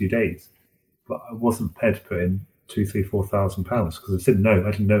first few days. But I wasn't prepared to put in £2,000, £3,000, £4,000 because I didn't know.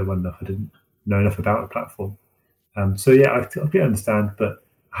 I didn't know well enough. I didn't know enough about the platform. So yeah, I can understand, but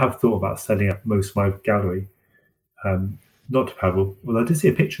I have thought about selling up most of my gallery, not to Pavel. Well, I did see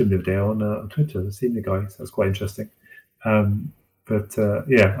a picture of him the other day on Twitter. I've seen the guy, so that's quite interesting. But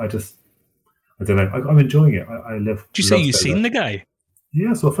yeah, I don't know. I'm enjoying it. I love. Did you say you've seen the guy?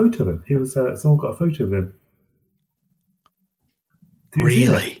 Yeah, I saw a photo of him. He was someone got a photo of him.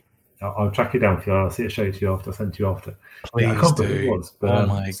 Really? I'll track it down for you. I'll show it to you after. I'll send it to you after. Please I can't do. believe it was. But, oh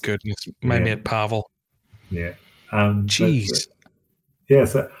my goodness, my mate Pavel. Yeah. Jeez. Yeah.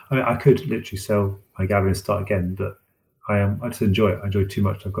 So I could literally sell my gallery and start again, but I just enjoy it. I enjoy it too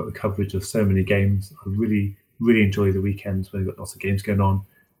much. I've got the coverage of so many games. I really, really enjoy the weekends when we've got lots of games going on,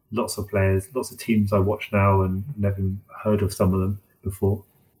 lots of players, lots of teams I watch now and never heard of some of them before.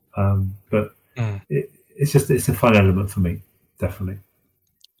 But it's a fun element for me, definitely.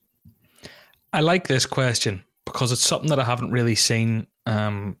 I like this question because it's something that I haven't really seen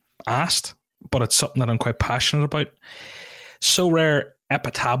asked, but it's something that I'm quite passionate about. So Rare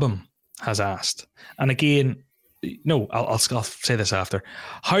Epitabum has asked, and again, no, I'll say this after.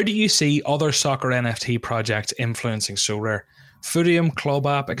 How do you see other soccer NFT projects influencing So Rare? Footium, Club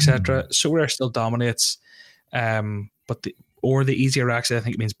App, etc. So Rare still dominates, but the easier access, I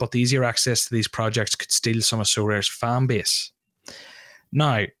think it means, but the easier access to these projects could steal some of So Rare's fan base.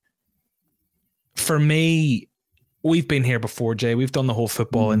 Now, for me, we've been here before, Jay. We've done the whole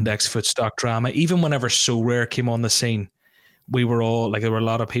football index footstock drama. Even whenever So Rare came on the scene, we were all like, there were a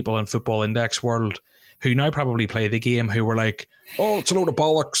lot of people in football index world who now probably play the game who were like, oh, it's a load of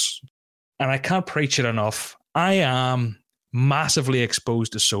bollocks. And I can't preach it enough. I am massively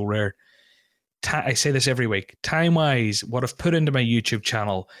exposed to So Rare. I say this every week. Time-wise, what I've put into my YouTube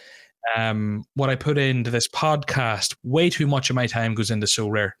channel, what I put into this podcast, way too much of my time goes into So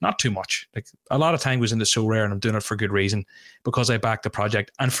Rare. Not too much. Like a lot of time goes into So Rare, and I'm doing it for good reason because I back the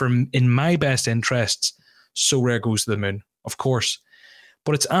project. And in my best interests, So Rare goes to the moon, of course.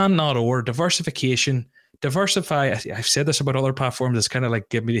 but it's and not or. Diversification. Diversify. I've said this about other platforms. It's kind of like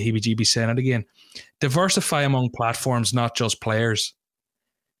give me the heebie-jeebies saying it again. Diversify among platforms, not just players.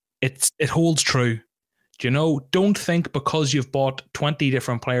 It holds true. Do you know? Don't think because you've bought 20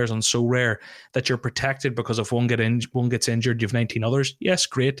 different players on Sorare that you're protected because if one gets injured, you've 19 others. Yes,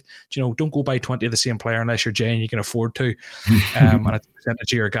 great. Do you know? Don't go buy 20 of the same player unless you're Jay and you can afford to, and it's a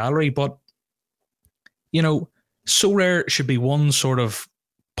percentage of your gallery. But you know, Sorare should be one sort of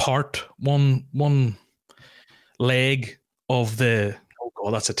part, one leg of the. Oh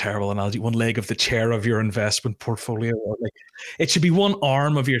God, that's a terrible analogy. One leg of the chair of your investment portfolio. Or like, it should be one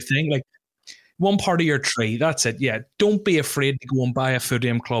arm of your thing. Like. One part of your tree, that's it. Yeah, don't be afraid to go and buy a Food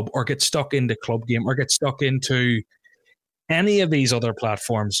Aim Club or get stuck into Club Game or get stuck into any of these other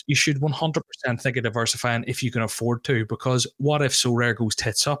platforms. You should 100% think of diversifying if you can afford to, because what if Sorare goes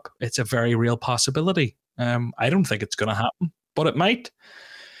tits up? It's a very real possibility. I don't think it's going to happen, but it might.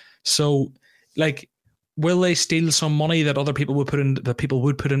 So, like, will they steal some money that other people would put in, that people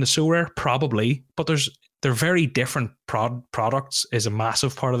would put into Sorare? Probably, but they're very different products is a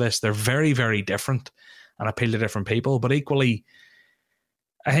massive part of this. They're very, very different and appeal to different people. But equally,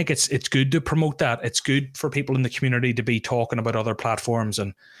 I think it's good to promote that. It's good for people in the community to be talking about other platforms.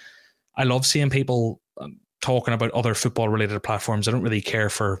 And I love seeing people talking about other football-related platforms. I don't really care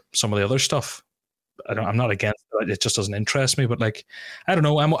for some of the other stuff. I'm not against it. It just doesn't interest me. But like, I don't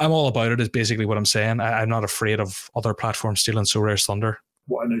know. I'm all about it is basically what I'm saying. I'm not afraid of other platforms stealing Sorare's thunder.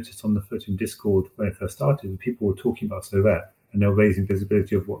 What I noticed on the FUTIM Discord when it first started, people were talking about Sorare and they were raising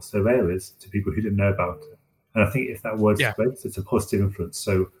visibility of what Sorare is to people who didn't know about it. And I think if that word spreads, it's a positive influence.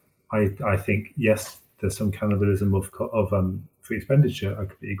 So I think, yes, there's some cannibalism of free expenditure. I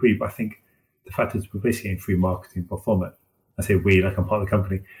completely agree. But I think the fact is we're basically getting free marketing from it. I say we, like I'm part of the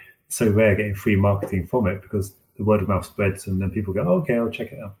company. Sorare getting free marketing from it because the word of mouth spreads and then people go, oh, okay, I'll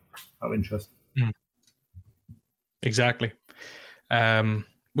check it out. Out of interest. Exactly.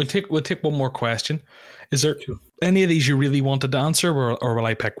 We'll take one more question. Is there any of these you really wanted to answer, or will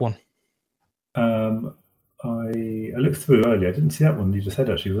I pick one? I looked through earlier. I didn't see that one you just said.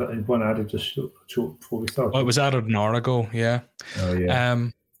 Actually, was that one added just short before we started? Oh, it was added an hour ago. Yeah. Oh yeah.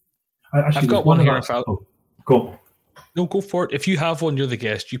 I've got one here. Go on. No, go for it. If you have one, you're the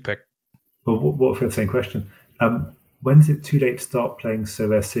guest. You pick. Well, what for the same question? When is it too late to start playing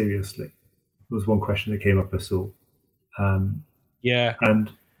Sorare seriously? Was one question that came up I saw. Yeah.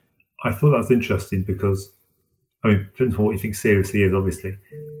 And I thought that was interesting because, I mean, depends on what you think seriously is, obviously.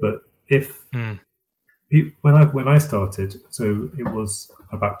 But if when I started, so it was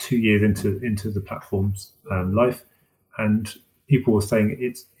about 2 years into the platform's life, and people were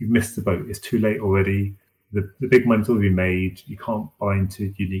saying you've missed the boat. It's too late already. The big money's already made. You can't buy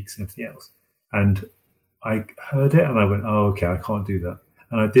into uniques and everything else. And I heard it and I went, oh, okay, I can't do that.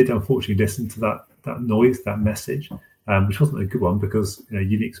 And I did unfortunately listen to that noise, that message. Which wasn't a good one because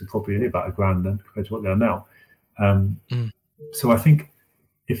uniques were probably only about $1,000 then compared to what they are now. So I think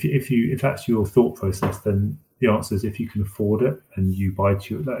if that's your thought process, then the answer is if you can afford it and you buy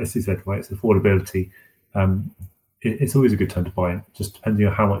to, as you said, right, it's affordability. It's always a good time to buy it, just depending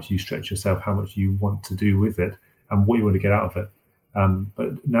on how much you stretch yourself, how much you want to do with it, and what you want to get out of it.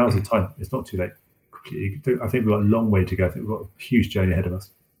 But now's the time. It's not too late. I think we've got a long way to go. I think we've got a huge journey ahead of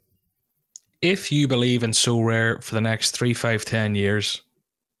us. If you believe in Sorare for the next 3, 5, 10 years,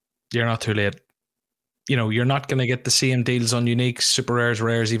 you're not too late. You're not going to get the same deals on uniques, super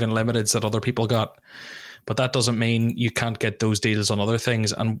rares, even limiteds that other people got. But that doesn't mean you can't get those deals on other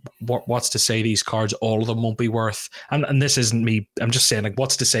things. And what's to say these cards, all of them won't be worth, and this isn't me, I'm just saying, like,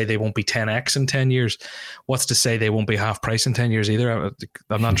 what's to say they won't be 10x in 10 years? What's to say they won't be half price in 10 years either?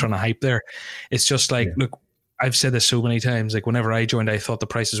 I'm not trying to hype there. It's just like, look, I've said this so many times. Like, whenever I joined, I thought the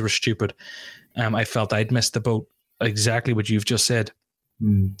prices were stupid. I felt I'd missed the boat. Exactly what you've just said.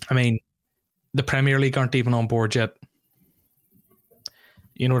 I mean, the Premier League aren't even on board yet.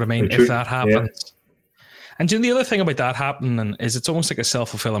 You know what I mean? If that happens. And the other thing about that happening is it's almost like a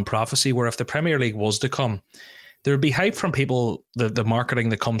self-fulfilling prophecy where if the Premier League was to come, there would be hype from people, the marketing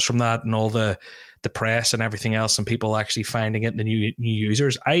that comes from that and all the press and everything else, and people actually finding it and the new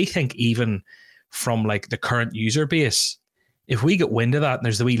users. I think even from like the current user base, if we get wind of that and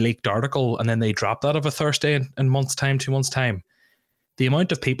there's the wee leaked article and then they drop that of a Thursday in months' time, 2 months' time, the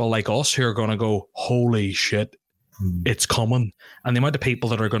amount of people like us who are going to go, holy shit, it's coming. And the amount of people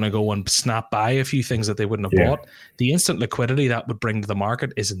that are going to go and snap buy a few things that they wouldn't have bought, the instant liquidity that would bring to the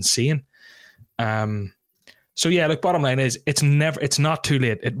market is insane. So yeah, like, bottom line is it's not too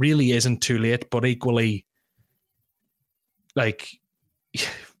late. It really isn't too late, but equally, like,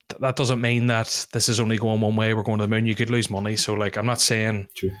 that doesn't mean that this is only going one way. We're going to the moon. You could lose money. So, like, I'm not saying,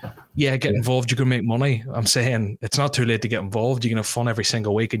 get involved. You can make money. I'm saying it's not too late to get involved. You can have fun every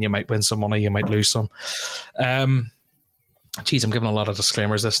single week, and you might win some money. You might lose some. Geez, I'm giving a lot of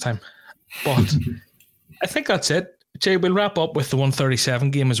disclaimers this time, but I think that's it. Jay, we'll wrap up with the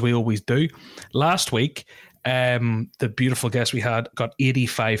 137 game as we always do. Last week, the beautiful guest we had got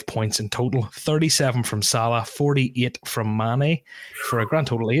 85 points in total, 37 from Salah, 48 from Mane, for a grand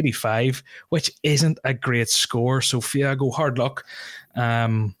total 85, which isn't a great score. So Thiago, hard luck.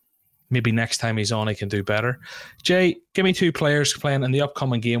 Maybe next time he's on, he can do better. Jay, give me 2 players playing in the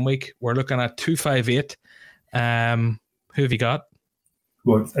upcoming game week. We're looking at 258. Who have you got?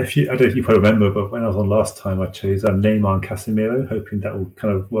 Well, I don't know if you probably remember, but when I was on last time, I chose Neymar and Casemiro, hoping that will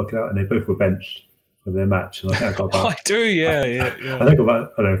kind of work out, and they both were benched for their match, and I think I got about. I do, yeah. I think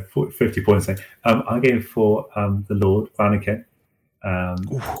about 50 points. I'm going for the Lord Vanaken,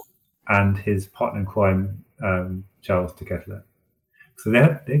 and his partner in crime, Charles de Ketelaere. So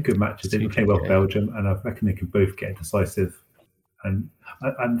they're good matches. They were playing well for Belgium, and I reckon they can both get decisive. And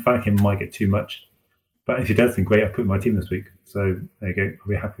Vanaken might get too much, but if he does, then great. I put in my team this week, so there you go. I'll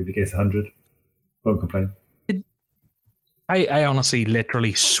be happy if he gets 100. Won't complain. I honestly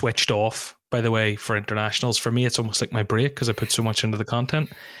literally switched off, by the way, for internationals. For me, it's almost like my break because I put so much into the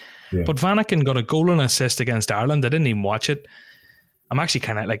content. Yeah. But Vanaken got a goal and assist against Ireland. I didn't even watch it. I'm actually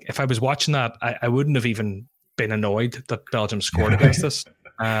kind of like, if I was watching that, I wouldn't have even been annoyed that Belgium scored against us.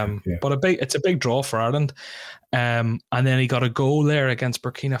 But it's a big draw for Ireland. And then he got a goal there against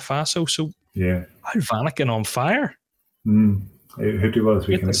Burkina Faso. So Vanaken on fire. Who do well this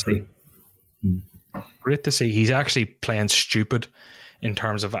weekend? Great to see. He's actually playing stupid in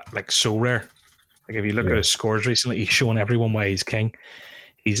terms of like so rare. Like if you look at his scores recently, he's showing everyone why he's king.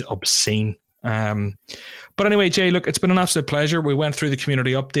 He's obscene. But anyway, Jay, look, it's been an absolute pleasure. We went through the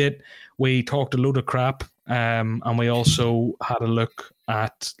community update. We talked a load of crap. And we also had a look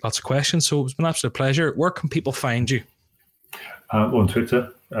at lots of questions. So it's been an absolute pleasure. Where can people find you? On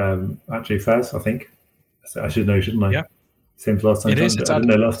Twitter, at JFraz, I think. I should know, shouldn't I? Yeah. Same as last time. It is. I didn't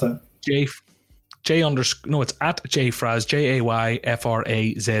know last time. It's at JFraz,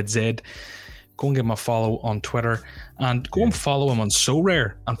 JAYFRAZZ. Go and give him a follow on Twitter, and go and follow him on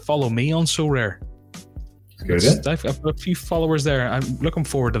SoRare, and follow me on SoRare. I've got a few followers there. I'm looking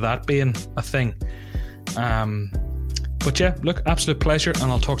forward to that being a thing. But yeah, look, absolute pleasure, and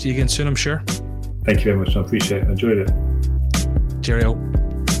I'll talk to you again soon, I'm sure. Thank you very much. I appreciate it. I enjoyed it. Cheerio.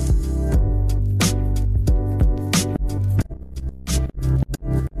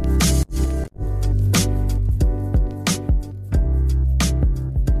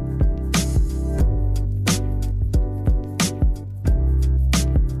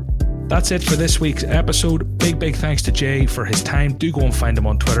 That's it for this week's episode. Big thanks to Jay for his time. Do go and find him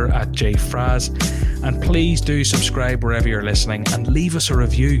on Twitter at JFraz. And please do subscribe wherever you're listening and leave us a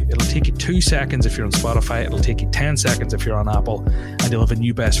review. It'll take you 2 seconds if you're on Spotify. It'll take you 10 seconds if you're on Apple. And you'll have a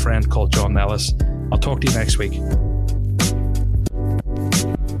new best friend called John Nellis. I'll talk to you next week.